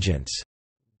business agents.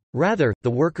 Rather, the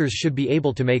workers should be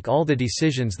able to make all the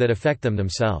decisions that affect them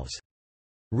themselves.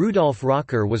 Rudolf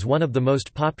Rocker was one of the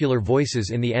most popular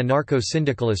voices in the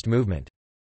anarcho-syndicalist movement.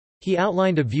 He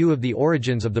outlined a view of the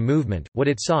origins of the movement, what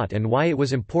it sought and why it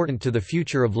was important to the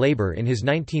future of labor in his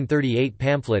 1938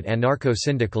 pamphlet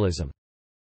Anarcho-syndicalism.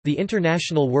 The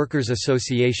International Workers'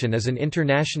 Association is an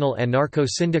international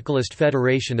anarcho-syndicalist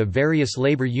federation of various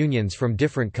labor unions from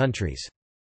different countries.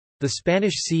 The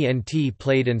Spanish CNT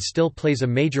played and still plays a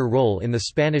major role in the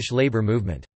Spanish labor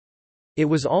movement. It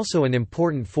was also an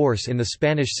important force in the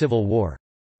Spanish Civil War.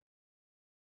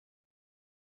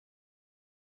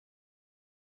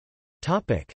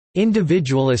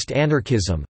 Individualist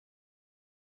anarchism.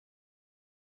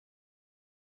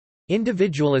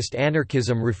 Individualist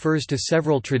anarchism refers to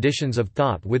several traditions of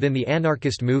thought within the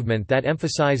anarchist movement that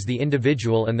emphasize the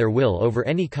individual and their will over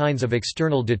any kinds of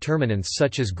external determinants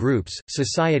such as groups,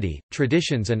 society,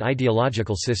 traditions and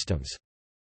ideological systems.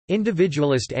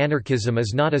 Individualist anarchism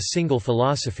is not a single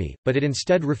philosophy, but it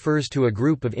instead refers to a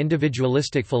group of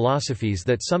individualistic philosophies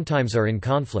that sometimes are in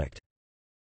conflict.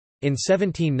 In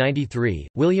 1793,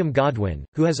 William Godwin,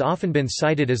 who has often been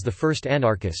cited as the first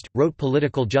anarchist, wrote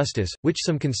Political Justice, which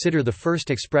some consider the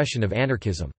first expression of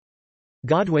anarchism.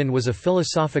 Godwin was a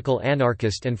philosophical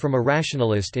anarchist and from a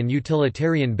rationalist and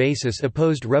utilitarian basis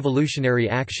opposed revolutionary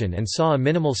action and saw a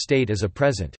minimal state as a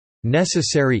present,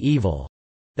 necessary evil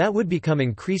that would become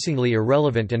increasingly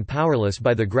irrelevant and powerless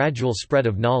by the gradual spread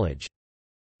of knowledge.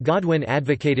 Godwin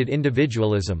advocated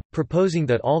individualism, proposing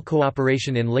that all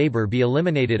cooperation in labor be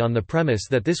eliminated on the premise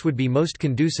that this would be most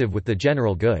conducive with the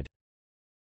general good.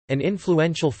 An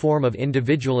influential form of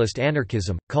individualist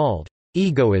anarchism, called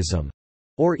egoism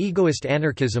or egoist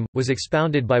anarchism, was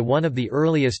expounded by one of the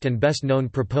earliest and best-known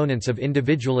proponents of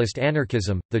individualist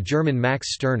anarchism, the German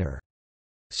Max Stirner.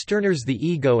 Stirner's The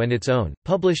Ego and Its Own,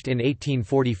 published in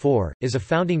 1844, is a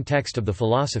founding text of the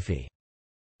philosophy.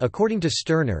 According to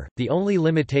Stirner, the only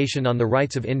limitation on the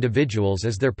rights of individuals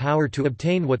is their power to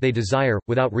obtain what they desire,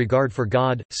 without regard for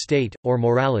God, state, or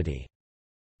morality.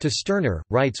 To Stirner,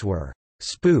 rights were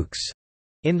spooks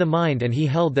in the mind and he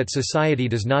held that society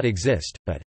does not exist,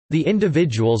 but the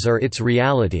individuals are its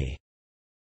reality.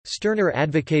 Stirner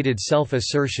advocated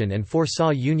self-assertion and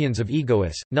foresaw unions of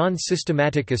egoists,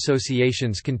 non-systematic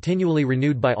associations continually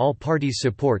renewed by all parties'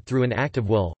 support through an act of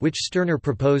will, which Stirner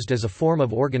proposed as a form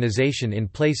of organization in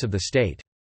place of the state.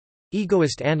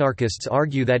 Egoist anarchists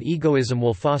argue that egoism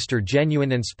will foster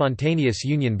genuine and spontaneous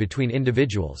union between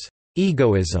individuals.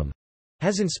 Egoism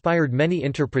has inspired many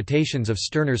interpretations of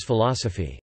Stirner's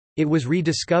philosophy. It was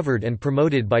rediscovered and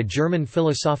promoted by German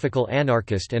philosophical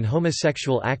anarchist and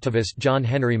homosexual activist John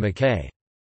Henry Mackay.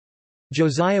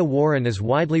 Josiah Warren is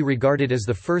widely regarded as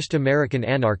the first American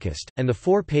anarchist, and the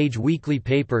 4-page weekly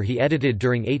paper he edited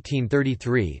during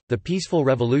 1833, The Peaceful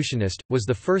Revolutionist, was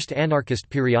the first anarchist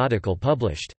periodical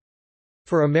published.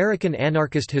 For American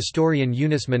anarchist historian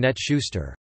Eunice Minette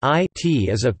Schuster, it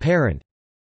is apparent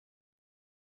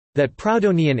that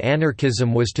Proudhonian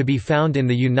anarchism was to be found in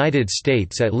the United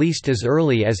States at least as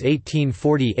early as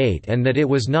 1848 and that it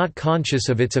was not conscious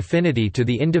of its affinity to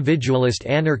the individualist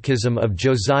anarchism of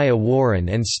Josiah Warren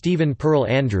and Stephen Pearl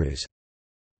Andrews.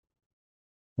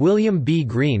 William B.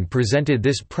 Greene presented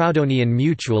this Proudhonian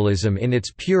mutualism in its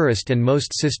purest and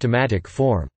most systematic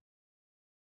form.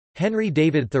 Henry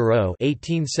David Thoreau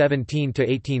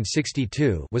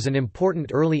 (1817–1862) was an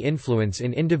important early influence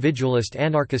in individualist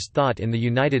anarchist thought in the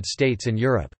United States and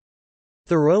Europe.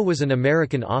 Thoreau was an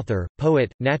American author,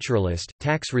 poet, naturalist,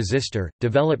 tax resistor,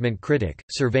 development critic,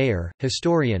 surveyor,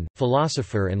 historian,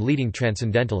 philosopher and leading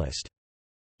transcendentalist.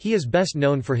 He is best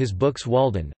known for his books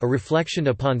Walden, a reflection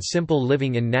upon simple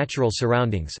living in natural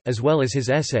surroundings, as well as his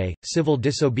essay, Civil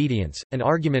Disobedience, an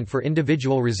argument for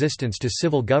individual resistance to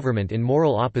civil government in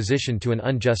moral opposition to an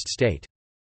unjust state.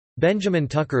 Benjamin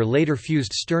Tucker later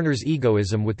fused Stirner's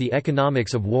egoism with the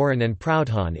economics of Warren and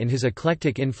Proudhon in his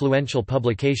eclectic influential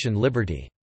publication Liberty.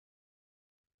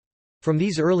 From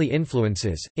these early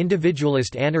influences,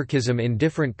 individualist anarchism in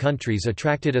different countries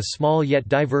attracted a small yet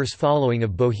diverse following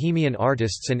of bohemian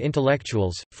artists and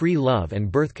intellectuals, free love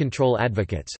and birth control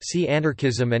advocates, see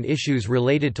anarchism and issues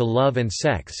related to love and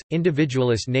sex,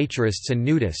 individualist naturists and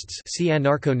nudists, see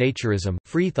anarcho-naturism,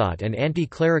 freethought and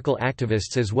anti-clerical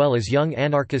activists, as well as young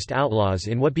anarchist outlaws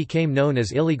in what became known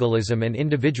as illegalism and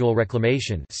individual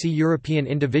reclamation, see European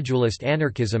individualist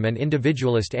anarchism and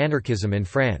individualist anarchism in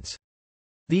France.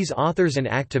 These authors and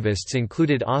activists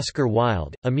included Oscar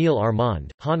Wilde, Émile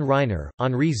Armand, Han Reiner,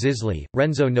 Henri Zisly,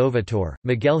 Renzo Novatore,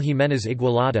 Miguel Jiménez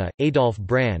Igualada, Adolf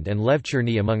Brand and Lev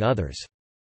Cherny among others.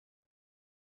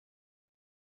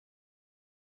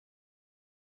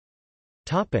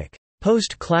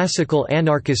 Post-classical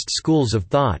anarchist schools of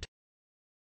thought.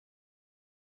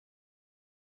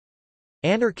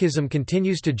 Anarchism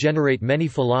continues to generate many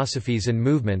philosophies and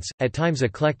movements, at times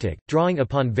eclectic, drawing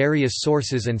upon various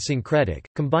sources and syncretic,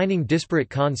 combining disparate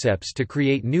concepts to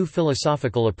create new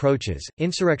philosophical approaches.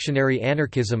 Insurrectionary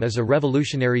anarchism is a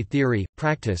revolutionary theory,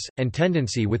 practice, and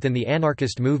tendency within the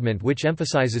anarchist movement which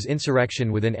emphasizes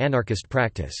insurrection within anarchist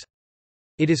practice.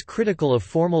 It is critical of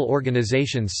formal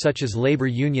organizations such as labor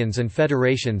unions and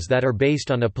federations that are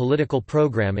based on a political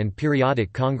program and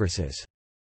periodic congresses.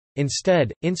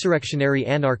 Instead, insurrectionary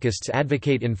anarchists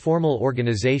advocate informal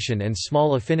organization and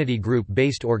small affinity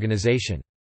group-based organization.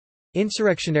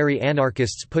 Insurrectionary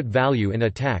anarchists put value in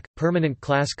attack, permanent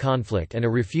class conflict and a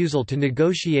refusal to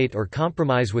negotiate or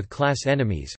compromise with class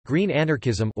enemies. Green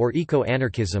anarchism or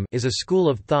eco-anarchism is a school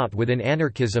of thought within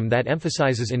anarchism that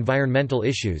emphasizes environmental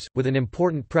issues, with an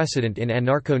important precedent in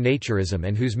anarcho-naturism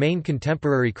and whose main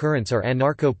contemporary currents are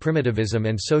anarcho-primitivism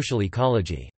and social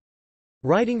ecology.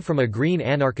 Writing from a green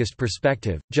anarchist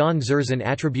perspective, John Zerzan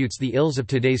attributes the ills of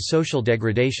today's social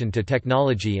degradation to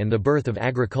technology and the birth of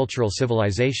agricultural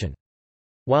civilization.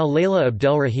 While Layla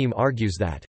Abdelrahim argues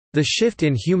that, "...the shift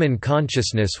in human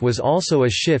consciousness was also a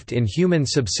shift in human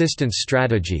subsistence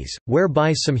strategies,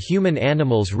 whereby some human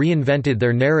animals reinvented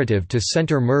their narrative to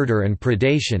center murder and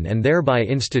predation and thereby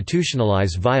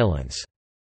institutionalize violence."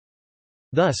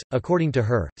 Thus, according to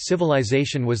her,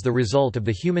 civilization was the result of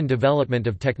the human development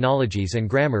of technologies and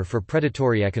grammar for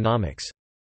predatory economics.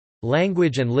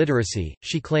 Language and literacy,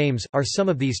 she claims, are some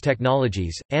of these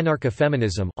technologies.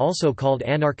 Anarcho-feminism, also called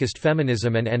anarchist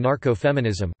feminism and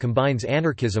anarcho-feminism, combines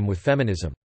anarchism with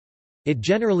feminism. It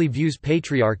generally views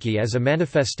patriarchy as a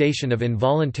manifestation of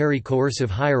involuntary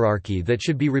coercive hierarchy that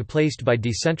should be replaced by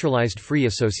decentralized free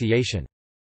association.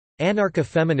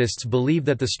 Anarcho-feminists believe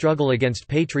that the struggle against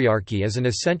patriarchy is an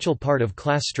essential part of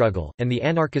class struggle, and the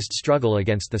anarchist struggle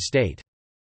against the state.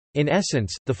 In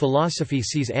essence, the philosophy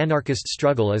sees anarchist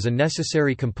struggle as a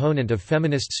necessary component of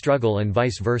feminist struggle and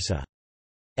vice versa.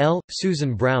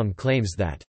 Susan Brown claims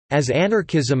that, "...as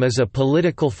anarchism is a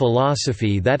political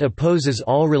philosophy that opposes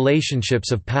all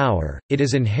relationships of power, it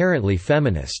is inherently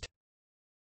feminist."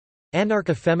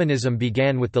 Anarcho-feminism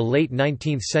began with the late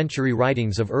 19th-century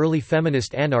writings of early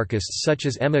feminist anarchists such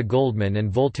as Emma Goldman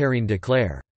and Voltairine de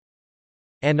Cleyre.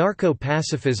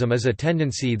 Anarcho-pacifism is a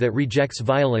tendency that rejects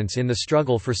violence in the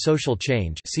struggle for social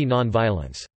change, see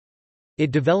non-violence.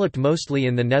 It developed mostly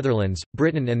in the Netherlands,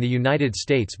 Britain and the United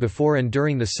States before and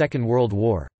during the Second World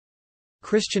War.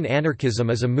 Christian anarchism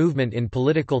is a movement in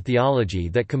political theology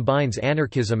that combines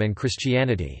anarchism and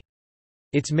Christianity.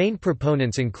 Its main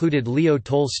proponents included Leo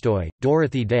Tolstoy,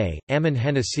 Dorothy Day, Ammon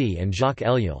Hennacy and Jacques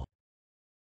Ellul.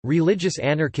 Religious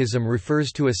anarchism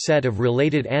refers to a set of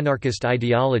related anarchist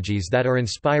ideologies that are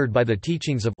inspired by the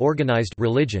teachings of organized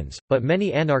religions, but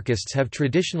many anarchists have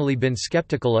traditionally been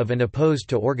skeptical of and opposed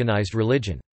to organized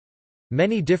religion.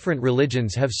 Many different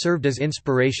religions have served as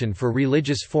inspiration for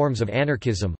religious forms of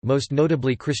anarchism, most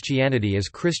notably Christianity, as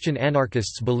Christian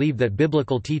anarchists believe that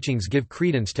biblical teachings give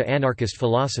credence to anarchist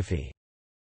philosophy.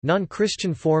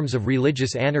 Non-Christian forms of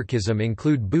religious anarchism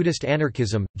include Buddhist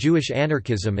anarchism, Jewish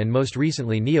anarchism and most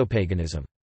recently neopaganism.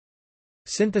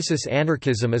 Synthesis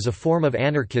anarchism is a form of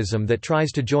anarchism that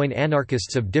tries to join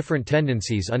anarchists of different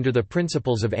tendencies under the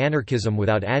principles of anarchism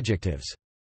without adjectives.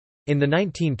 In the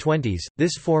 1920s,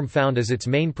 this form found as its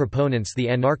main proponents the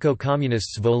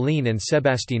anarcho-communists Volin and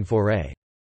Sébastien Fauré.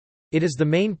 It is the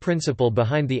main principle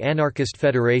behind the anarchist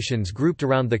federations grouped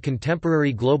around the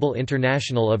contemporary Global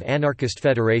International of Anarchist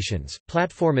Federations.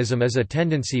 Platformism is a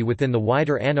tendency within the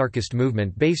wider anarchist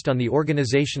movement based on the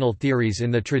organizational theories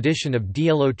in the tradition of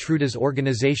Dielo Truda's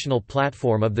organizational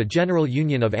platform of the General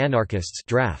Union of Anarchists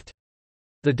draft.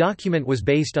 The document was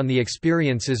based on the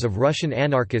experiences of Russian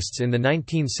anarchists in the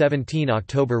 1917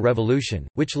 October Revolution,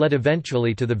 which led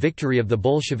eventually to the victory of the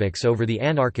Bolsheviks over the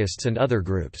anarchists and other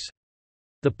groups.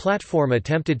 The platform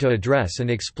attempted to address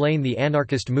and explain the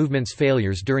anarchist movement's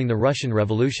failures during the Russian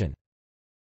Revolution.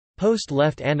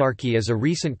 Post-left anarchy is a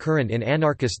recent current in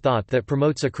anarchist thought that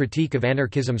promotes a critique of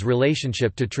anarchism's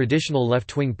relationship to traditional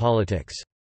left-wing politics.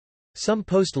 Some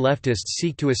post-leftists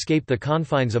seek to escape the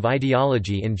confines of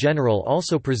ideology in general,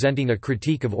 also presenting a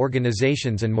critique of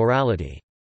organizations and morality.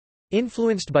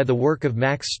 Influenced by the work of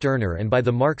Max Stirner and by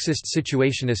the Marxist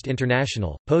Situationist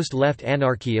International, post-left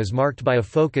anarchy is marked by a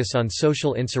focus on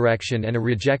social insurrection and a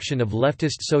rejection of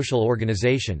leftist social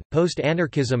organization.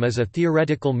 Post-anarchism is a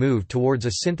theoretical move towards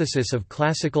a synthesis of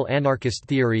classical anarchist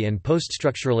theory and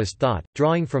post-structuralist thought,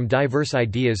 drawing from diverse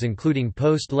ideas including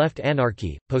post-left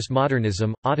anarchy,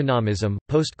 postmodernism, autonomism,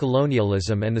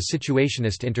 post-colonialism and the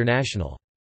Situationist International.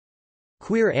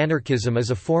 Queer anarchism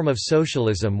is a form of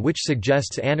socialism which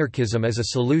suggests anarchism as a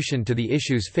solution to the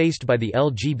issues faced by the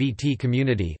LGBT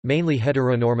community, mainly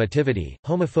heteronormativity,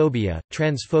 homophobia,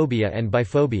 transphobia and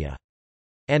biphobia.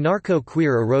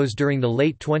 Anarcho-queer arose during the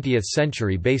late 20th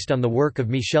century based on the work of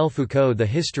Michel Foucault, The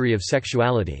History of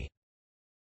Sexuality.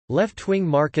 Left-wing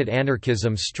market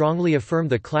anarchism strongly affirmed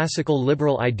the classical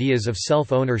liberal ideas of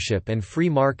self-ownership and free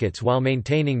markets while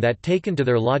maintaining that, taken to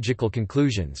their logical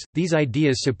conclusions, these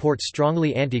ideas support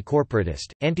strongly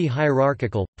anti-corporatist,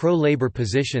 anti-hierarchical, pro-labor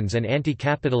positions and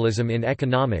anti-capitalism in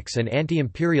economics and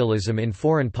anti-imperialism in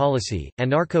foreign policy.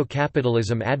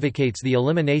 Anarcho-capitalism advocates the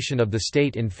elimination of the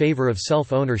state in favor of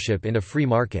self-ownership in a free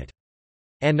market.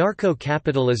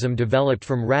 Anarcho-capitalism developed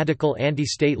from radical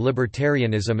anti-state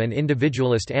libertarianism and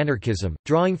individualist anarchism,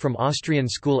 drawing from Austrian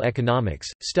school economics,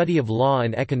 study of law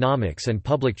and economics and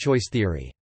public choice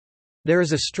theory. There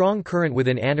is a strong current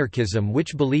within anarchism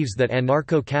which believes that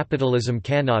anarcho-capitalism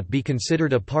cannot be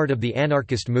considered a part of the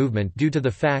anarchist movement due to the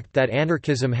fact that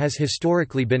anarchism has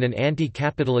historically been an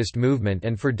anti-capitalist movement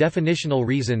and for definitional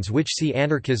reasons which see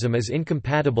anarchism as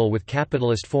incompatible with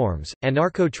capitalist forms.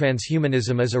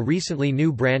 Anarcho-transhumanism is a recently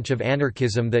new branch of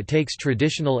anarchism that takes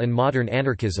traditional and modern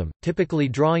anarchism, typically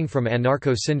drawing from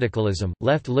anarcho-syndicalism,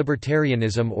 left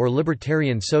libertarianism or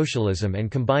libertarian socialism, and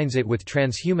combines it with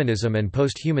transhumanism and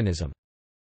posthumanism.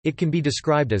 It can be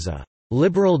described as a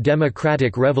liberal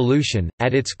democratic revolution,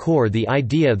 at its core the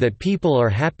idea that people are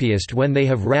happiest when they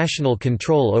have rational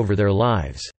control over their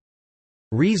lives.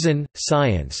 Reason,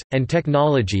 science, and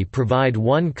technology provide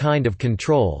one kind of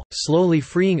control, slowly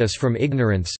freeing us from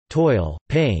ignorance, toil,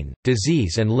 pain,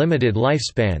 disease and limited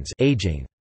lifespans, aging.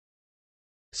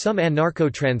 Some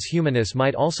anarcho-transhumanists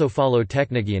might also follow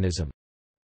technogianism.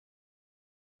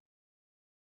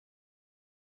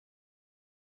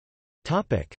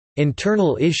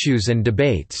 Internal issues and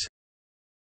debates.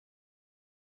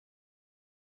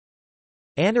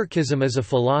 Anarchism is a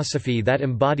philosophy that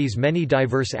embodies many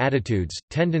diverse attitudes,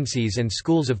 tendencies and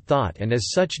schools of thought, and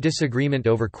as such disagreement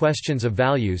over questions of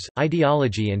values,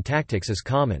 ideology and tactics is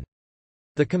common.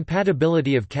 The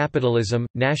compatibility of capitalism,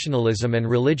 nationalism and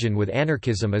religion with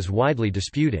anarchism is widely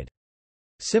disputed.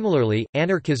 Similarly,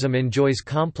 anarchism enjoys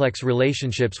complex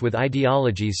relationships with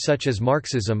ideologies such as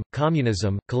Marxism,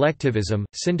 communism, collectivism,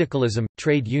 syndicalism,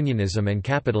 trade unionism and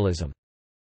capitalism.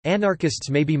 Anarchists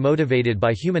may be motivated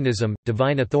by humanism,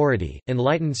 divine authority,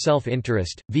 enlightened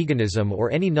self-interest, veganism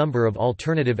or any number of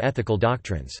alternative ethical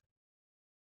doctrines.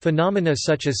 Phenomena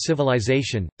such as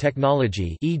civilization,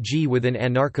 technology e.g. within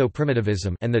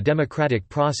anarcho-primitivism and the democratic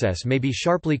process may be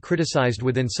sharply criticized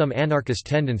within some anarchist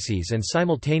tendencies and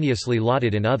simultaneously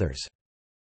lauded in others.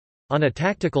 On a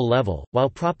tactical level, while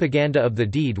propaganda of the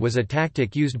deed was a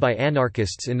tactic used by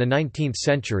anarchists in the 19th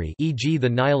century, e.g. the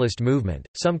nihilist movement,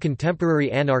 some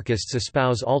contemporary anarchists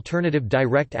espouse alternative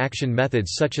direct action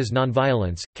methods such as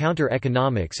nonviolence,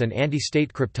 counter-economics and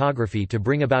anti-state cryptography to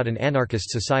bring about an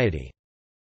anarchist society.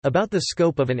 About the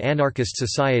scope of an anarchist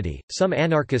society, some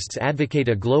anarchists advocate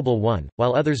a global one,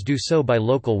 while others do so by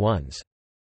local ones.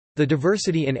 The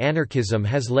diversity in anarchism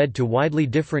has led to widely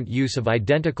different use of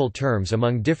identical terms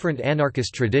among different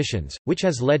anarchist traditions, which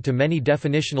has led to many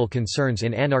definitional concerns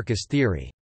in anarchist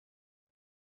theory.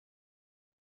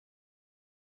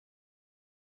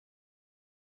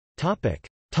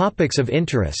 Topics of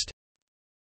interest.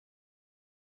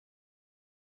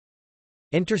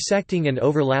 Intersecting and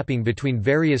overlapping between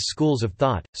various schools of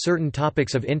thought, certain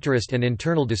topics of interest and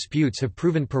internal disputes have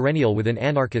proven perennial within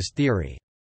anarchist theory.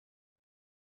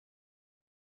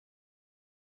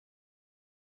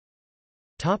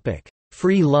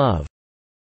 Free love.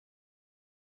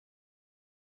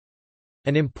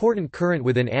 An important current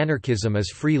within anarchism is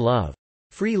free love.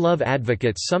 Free love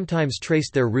advocates sometimes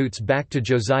traced their roots back to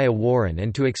Josiah Warren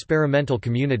and to experimental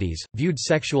communities, viewed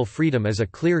sexual freedom as a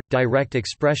clear, direct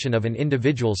expression of an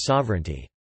individual's sovereignty.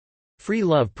 Free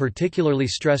love particularly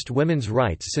stressed women's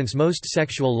rights since most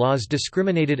sexual laws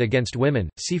discriminated against women,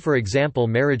 see for example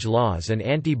marriage laws and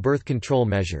anti-birth control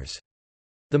measures.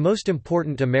 The most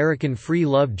important American free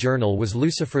love journal was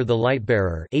Lucifer the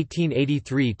Lightbearer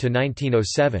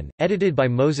 (1883–1907), edited by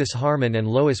Moses Harman and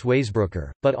Lois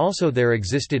Weisbrooker, but also there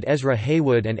existed Ezra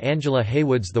Heywood and Angela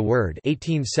Heywood's The Word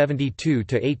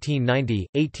 (1872–1890,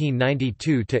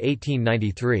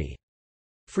 1892–1893).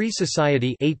 Free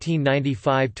Society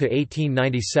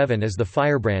 1895–1897 as The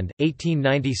Firebrand,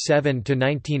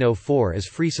 1897–1904 as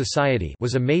Free Society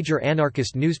was a major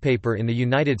anarchist newspaper in the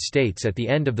United States at the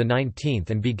end of the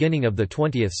 19th and beginning of the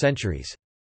 20th centuries.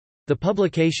 The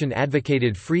publication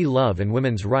advocated free love and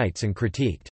women's rights and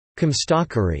critiqued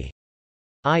 "comstockery",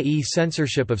 i.e.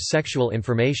 censorship of sexual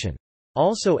information.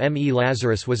 Also M. E.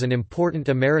 Lazarus was an important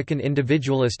American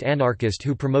individualist anarchist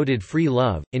who promoted free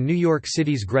love. In New York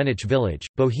City's Greenwich Village,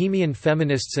 bohemian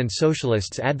feminists and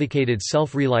socialists advocated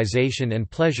self-realization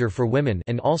and pleasure for women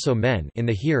and also men in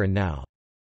the here and now.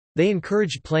 They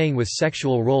encouraged playing with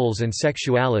sexual roles and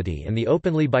sexuality, and the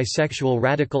openly bisexual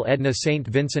radical Edna St.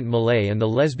 Vincent Millay and the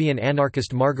lesbian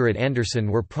anarchist Margaret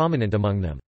Anderson were prominent among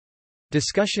them.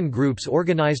 Discussion groups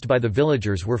organized by the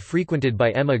villagers were frequented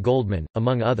by Emma Goldman,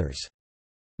 among others.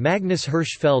 Magnus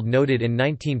Hirschfeld noted in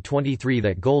 1923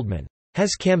 that Goldman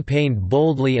has campaigned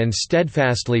boldly and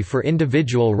steadfastly for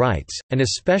individual rights, and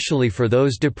especially for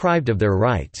those deprived of their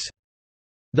rights.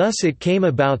 Thus it came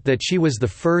about that she was the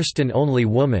first and only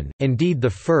woman, indeed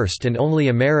the first and only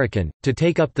American, to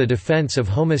take up the defense of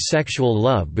homosexual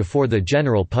love before the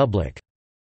general public.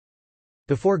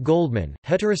 Before Goldman,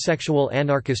 heterosexual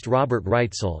anarchist Robert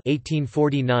Reitzel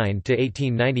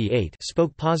 (1849–1898)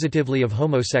 spoke positively of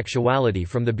homosexuality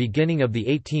from the beginning of the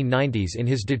 1890s in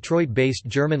his Detroit-based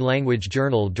German-language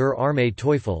journal Der arme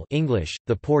Teufel, English,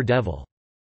 The Poor Devil.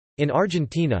 In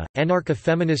Argentina,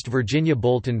 anarcha-feminist Virginia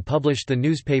Bolton published the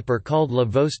newspaper called La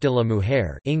Voz de la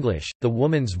Mujer, English, The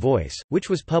Woman's Voice, which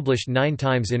was published 9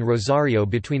 times in Rosario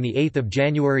between 8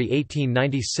 January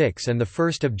 1896 and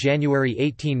 1 January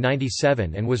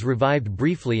 1897 and was revived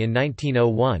briefly in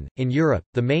 1901. In Europe,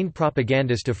 the main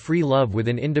propagandist of free love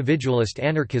within individualist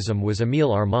anarchism was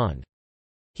Émile Armand.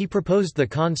 He proposed the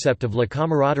concept of la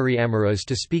camaraderie amoureuse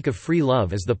to speak of free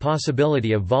love as the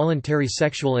possibility of voluntary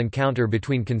sexual encounter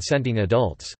between consenting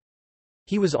adults.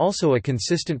 He was also a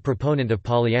consistent proponent of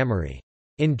polyamory.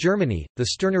 In Germany, the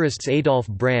Stirnerists Adolf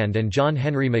Brand and John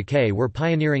Henry Mackay were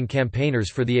pioneering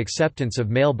campaigners for the acceptance of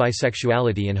male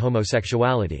bisexuality and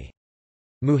homosexuality.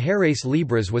 Mujeres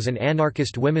Libres was an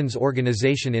anarchist women's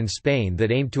organization in Spain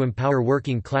that aimed to empower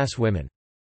working-class women.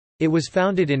 It was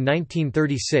founded in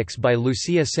 1936 by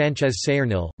Lucia Sánchez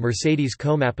Sayernil, Mercedes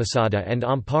Comaposada and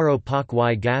Amparo Pac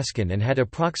y Gascon and had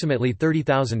approximately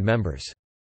 30,000 members.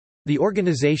 The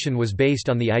organization was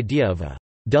based on the idea of a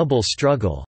 «double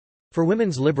struggle» for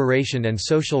women's liberation and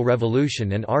social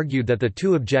revolution and argued that the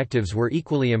two objectives were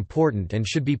equally important and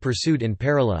should be pursued in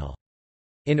parallel.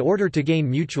 In order to gain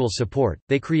mutual support,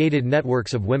 they created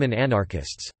networks of women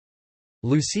anarchists.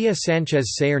 Lucia Sánchez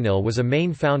Sayernil was a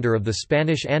main founder of the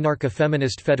Spanish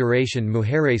anarcha-feminist federation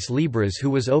Mujeres Libres who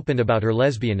was open about her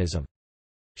lesbianism.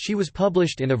 She was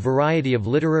published in a variety of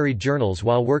literary journals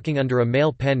while working under a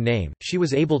male pen name. She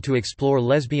was able to explore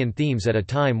lesbian themes at a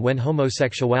time when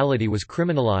homosexuality was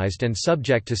criminalized and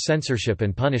subject to censorship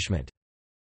and punishment.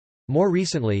 More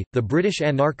recently, the British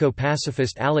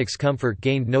anarcho-pacifist Alex Comfort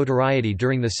gained notoriety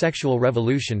during the sexual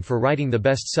revolution for writing the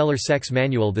bestseller sex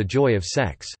manual The Joy of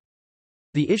Sex.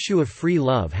 The issue of free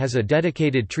love has a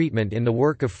dedicated treatment in the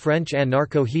work of French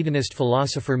anarcho-hedonist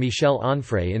philosopher Michel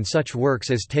Onfray in such works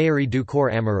as Théorie du corps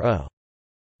amoureux.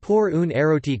 Pour une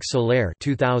érotique solaire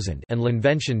 2000 and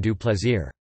L'Invention du plaisir.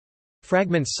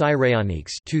 Fragments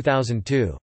Cyréoniques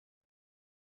 2002.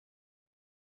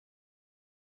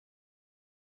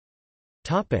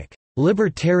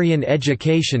 Libertarian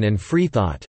education and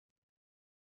freethought.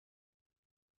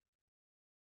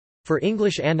 For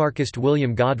English anarchist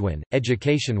William Godwin,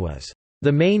 education was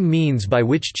the main means by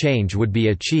which change would be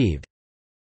achieved.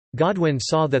 Godwin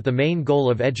saw that the main goal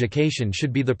of education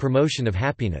should be the promotion of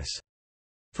happiness.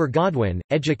 For Godwin,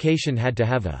 education had to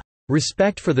have a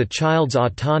respect for the child's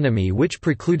autonomy which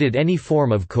precluded any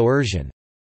form of coercion,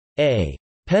 a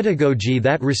pedagogy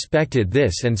that respected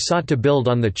this and sought to build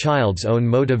on the child's own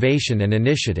motivation and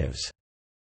initiatives,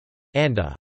 and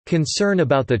a concern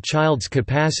about the child's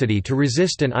capacity to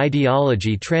resist an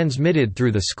ideology transmitted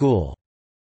through the school.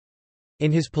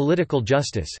 In his Political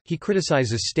Justice, he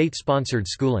criticizes state-sponsored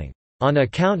schooling, on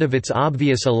account of its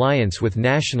obvious alliance with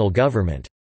national government.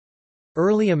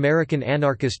 Early American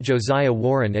anarchist Josiah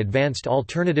Warren advanced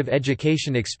alternative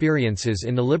education experiences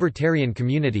in the libertarian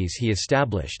communities he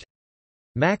established.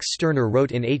 Max Stirner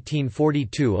wrote in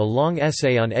 1842 a long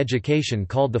essay on education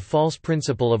called The False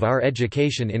Principle of Our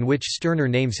Education, in which Stirner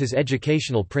names his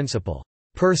educational principle,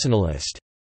 personalist,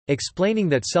 explaining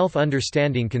that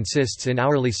self-understanding consists in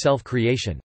hourly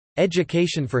self-creation.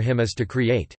 Education for him is to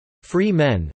create free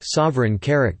men, sovereign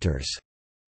characters,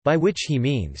 by which he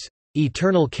means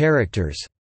eternal characters,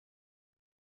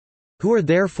 who are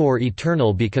therefore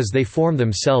eternal because they form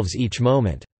themselves each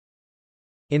moment.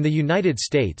 In the United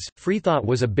States, freethought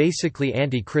was a basically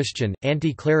anti-Christian,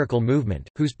 anti-clerical movement,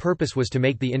 whose purpose was to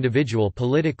make the individual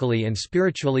politically and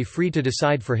spiritually free to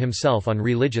decide for himself on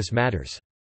religious matters.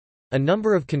 A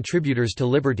number of contributors to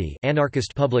Liberty,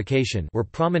 Anarchist publication, were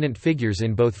prominent figures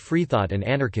in both freethought and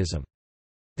anarchism.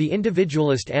 The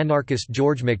individualist anarchist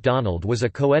George MacDonald was a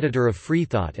co-editor of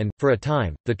Freethought and, for a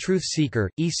time, The Truth Seeker.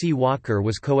 E. C. Walker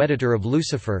was co-editor of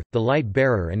Lucifer, The Light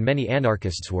Bearer, and many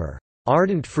anarchists were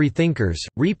ardent freethinkers.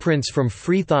 Reprints from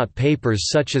Freethought papers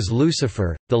such as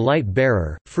Lucifer, The Light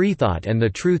Bearer, Freethought, and The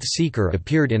Truth Seeker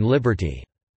appeared in Liberty.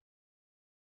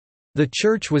 The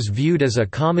Church was viewed as a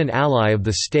common ally of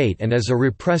the state and as a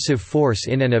repressive force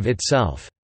in and of itself.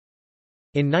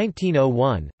 In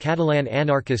 1901, Catalan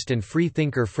anarchist and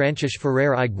free-thinker Francesc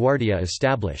Ferrer i Guardia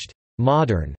established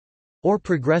 «modern» or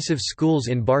progressive schools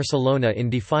in Barcelona in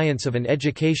defiance of an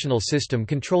educational system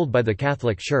controlled by the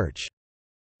Catholic Church.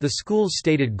 The school's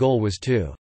stated goal was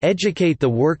to «educate the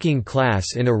working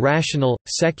class in a rational,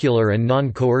 secular and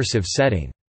non-coercive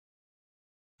setting».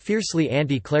 Fiercely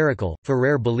anti-clerical,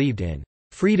 Ferrer believed in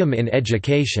 «freedom in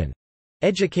education»,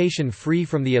 education free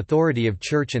from the authority of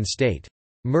church and state.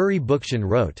 Murray Bookchin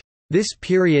wrote, "This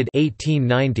period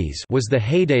 1890s was the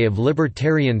heyday of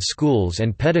libertarian schools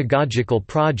and pedagogical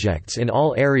projects in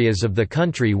all areas of the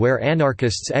country where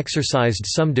anarchists exercised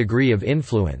some degree of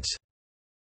influence."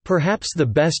 Perhaps the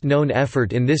best-known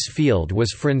effort in this field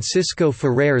was Francisco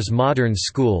Ferrer's Modern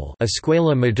School,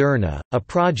 Escuela Moderna, a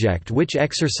project which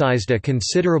exercised a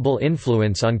considerable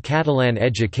influence on Catalan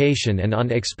education and on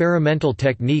experimental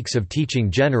techniques of teaching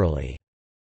generally.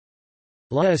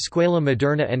 La Escuela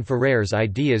Moderna and Ferrer's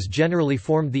ideas generally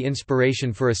formed the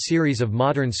inspiration for a series of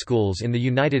modern schools in the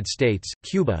United States,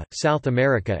 Cuba, South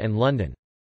America and London.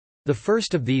 The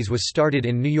first of these was started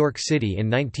in New York City in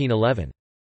 1911.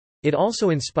 It also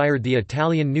inspired the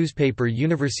Italian newspaper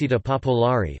Università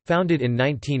Popolare, founded in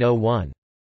 1901.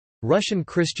 Russian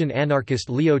Christian anarchist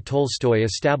Leo Tolstoy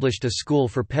established a school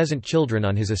for peasant children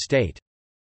on his estate.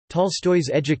 Tolstoy's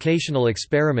educational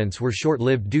experiments were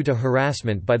short-lived due to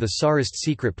harassment by the Tsarist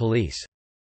secret police.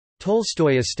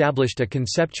 Tolstoy established a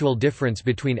conceptual difference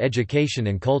between education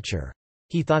and culture.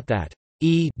 He thought that,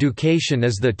 "education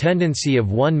is the tendency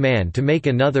of one man to make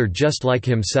another just like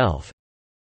himself.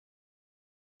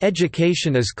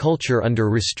 Education is culture under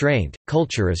restraint,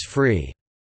 culture is free.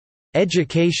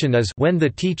 Education is when the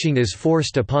teaching is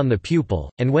forced upon the pupil,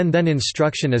 and when then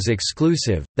instruction is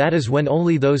exclusive, that is when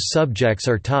only those subjects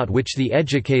are taught which the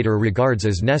educator regards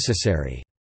as necessary."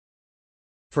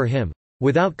 For him,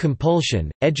 without compulsion,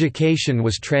 education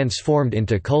was transformed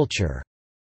into culture.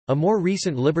 A more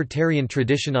recent libertarian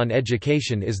tradition on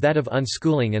education is that of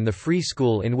unschooling and the free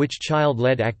school, in which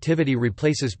child-led activity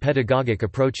replaces pedagogic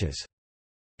approaches.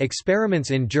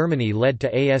 Experiments in Germany led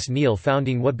to A. S. Neil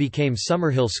founding what became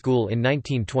Summerhill School in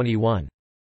 1921.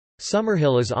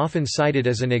 Summerhill is often cited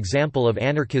as an example of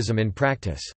anarchism in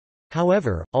practice.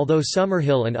 However, although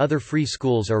Summerhill and other free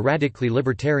schools are radically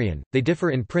libertarian, they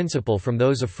differ in principle from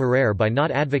those of Ferrer by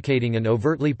not advocating an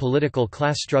overtly political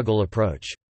class struggle approach.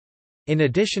 In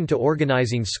addition to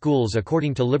organizing schools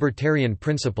according to libertarian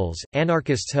principles,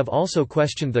 anarchists have also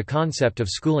questioned the concept of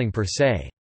schooling per se.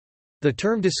 The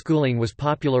term deschooling was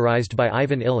popularized by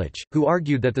Ivan Illich, who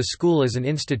argued that the school as an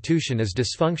institution is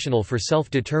dysfunctional for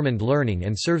self-determined learning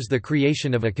and serves the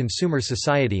creation of a consumer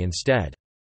society instead.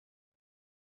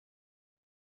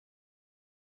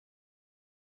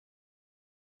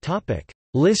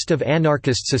 List of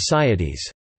anarchist societies.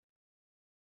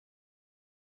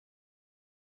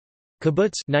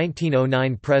 Kibbutz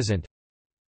 1909 present.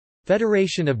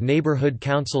 Federation of Neighborhood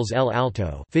Councils El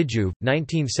Alto, Fijuv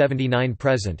 1979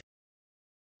 present.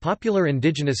 Popular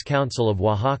Indigenous Council of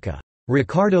Oaxaca,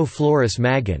 Ricardo Flores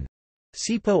Magón,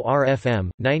 CIPO RFM,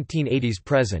 1980s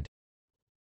present.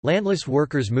 Landless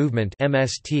Workers Movement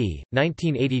MST,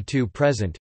 1982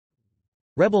 present.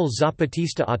 Rebel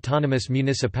Zapatista Autonomous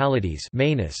Municipalities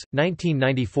Manus,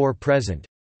 1994 present.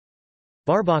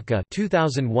 Barbaca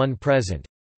 2001 present.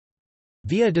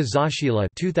 Via de Zaachila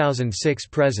 2006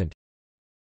 present.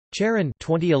 Charon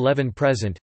 2011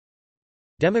 present.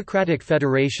 Democratic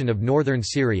Federation of Northern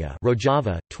Syria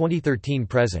Rojava,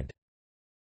 2013–present.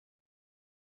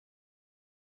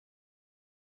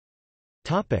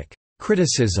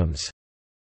 Criticisms.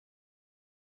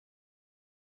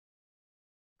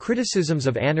 Criticisms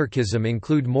of anarchism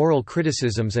include moral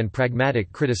criticisms and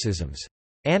pragmatic criticisms.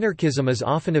 Anarchism is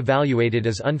often evaluated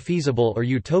as unfeasible or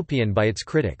utopian by its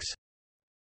critics.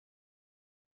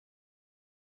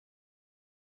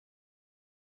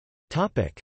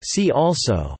 See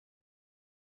also: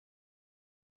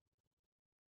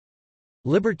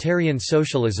 Libertarian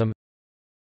socialism,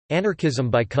 Anarchism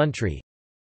by country,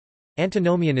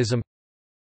 Antinomianism,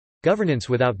 Governance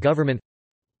without government,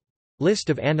 List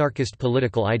of anarchist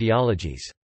political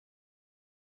ideologies.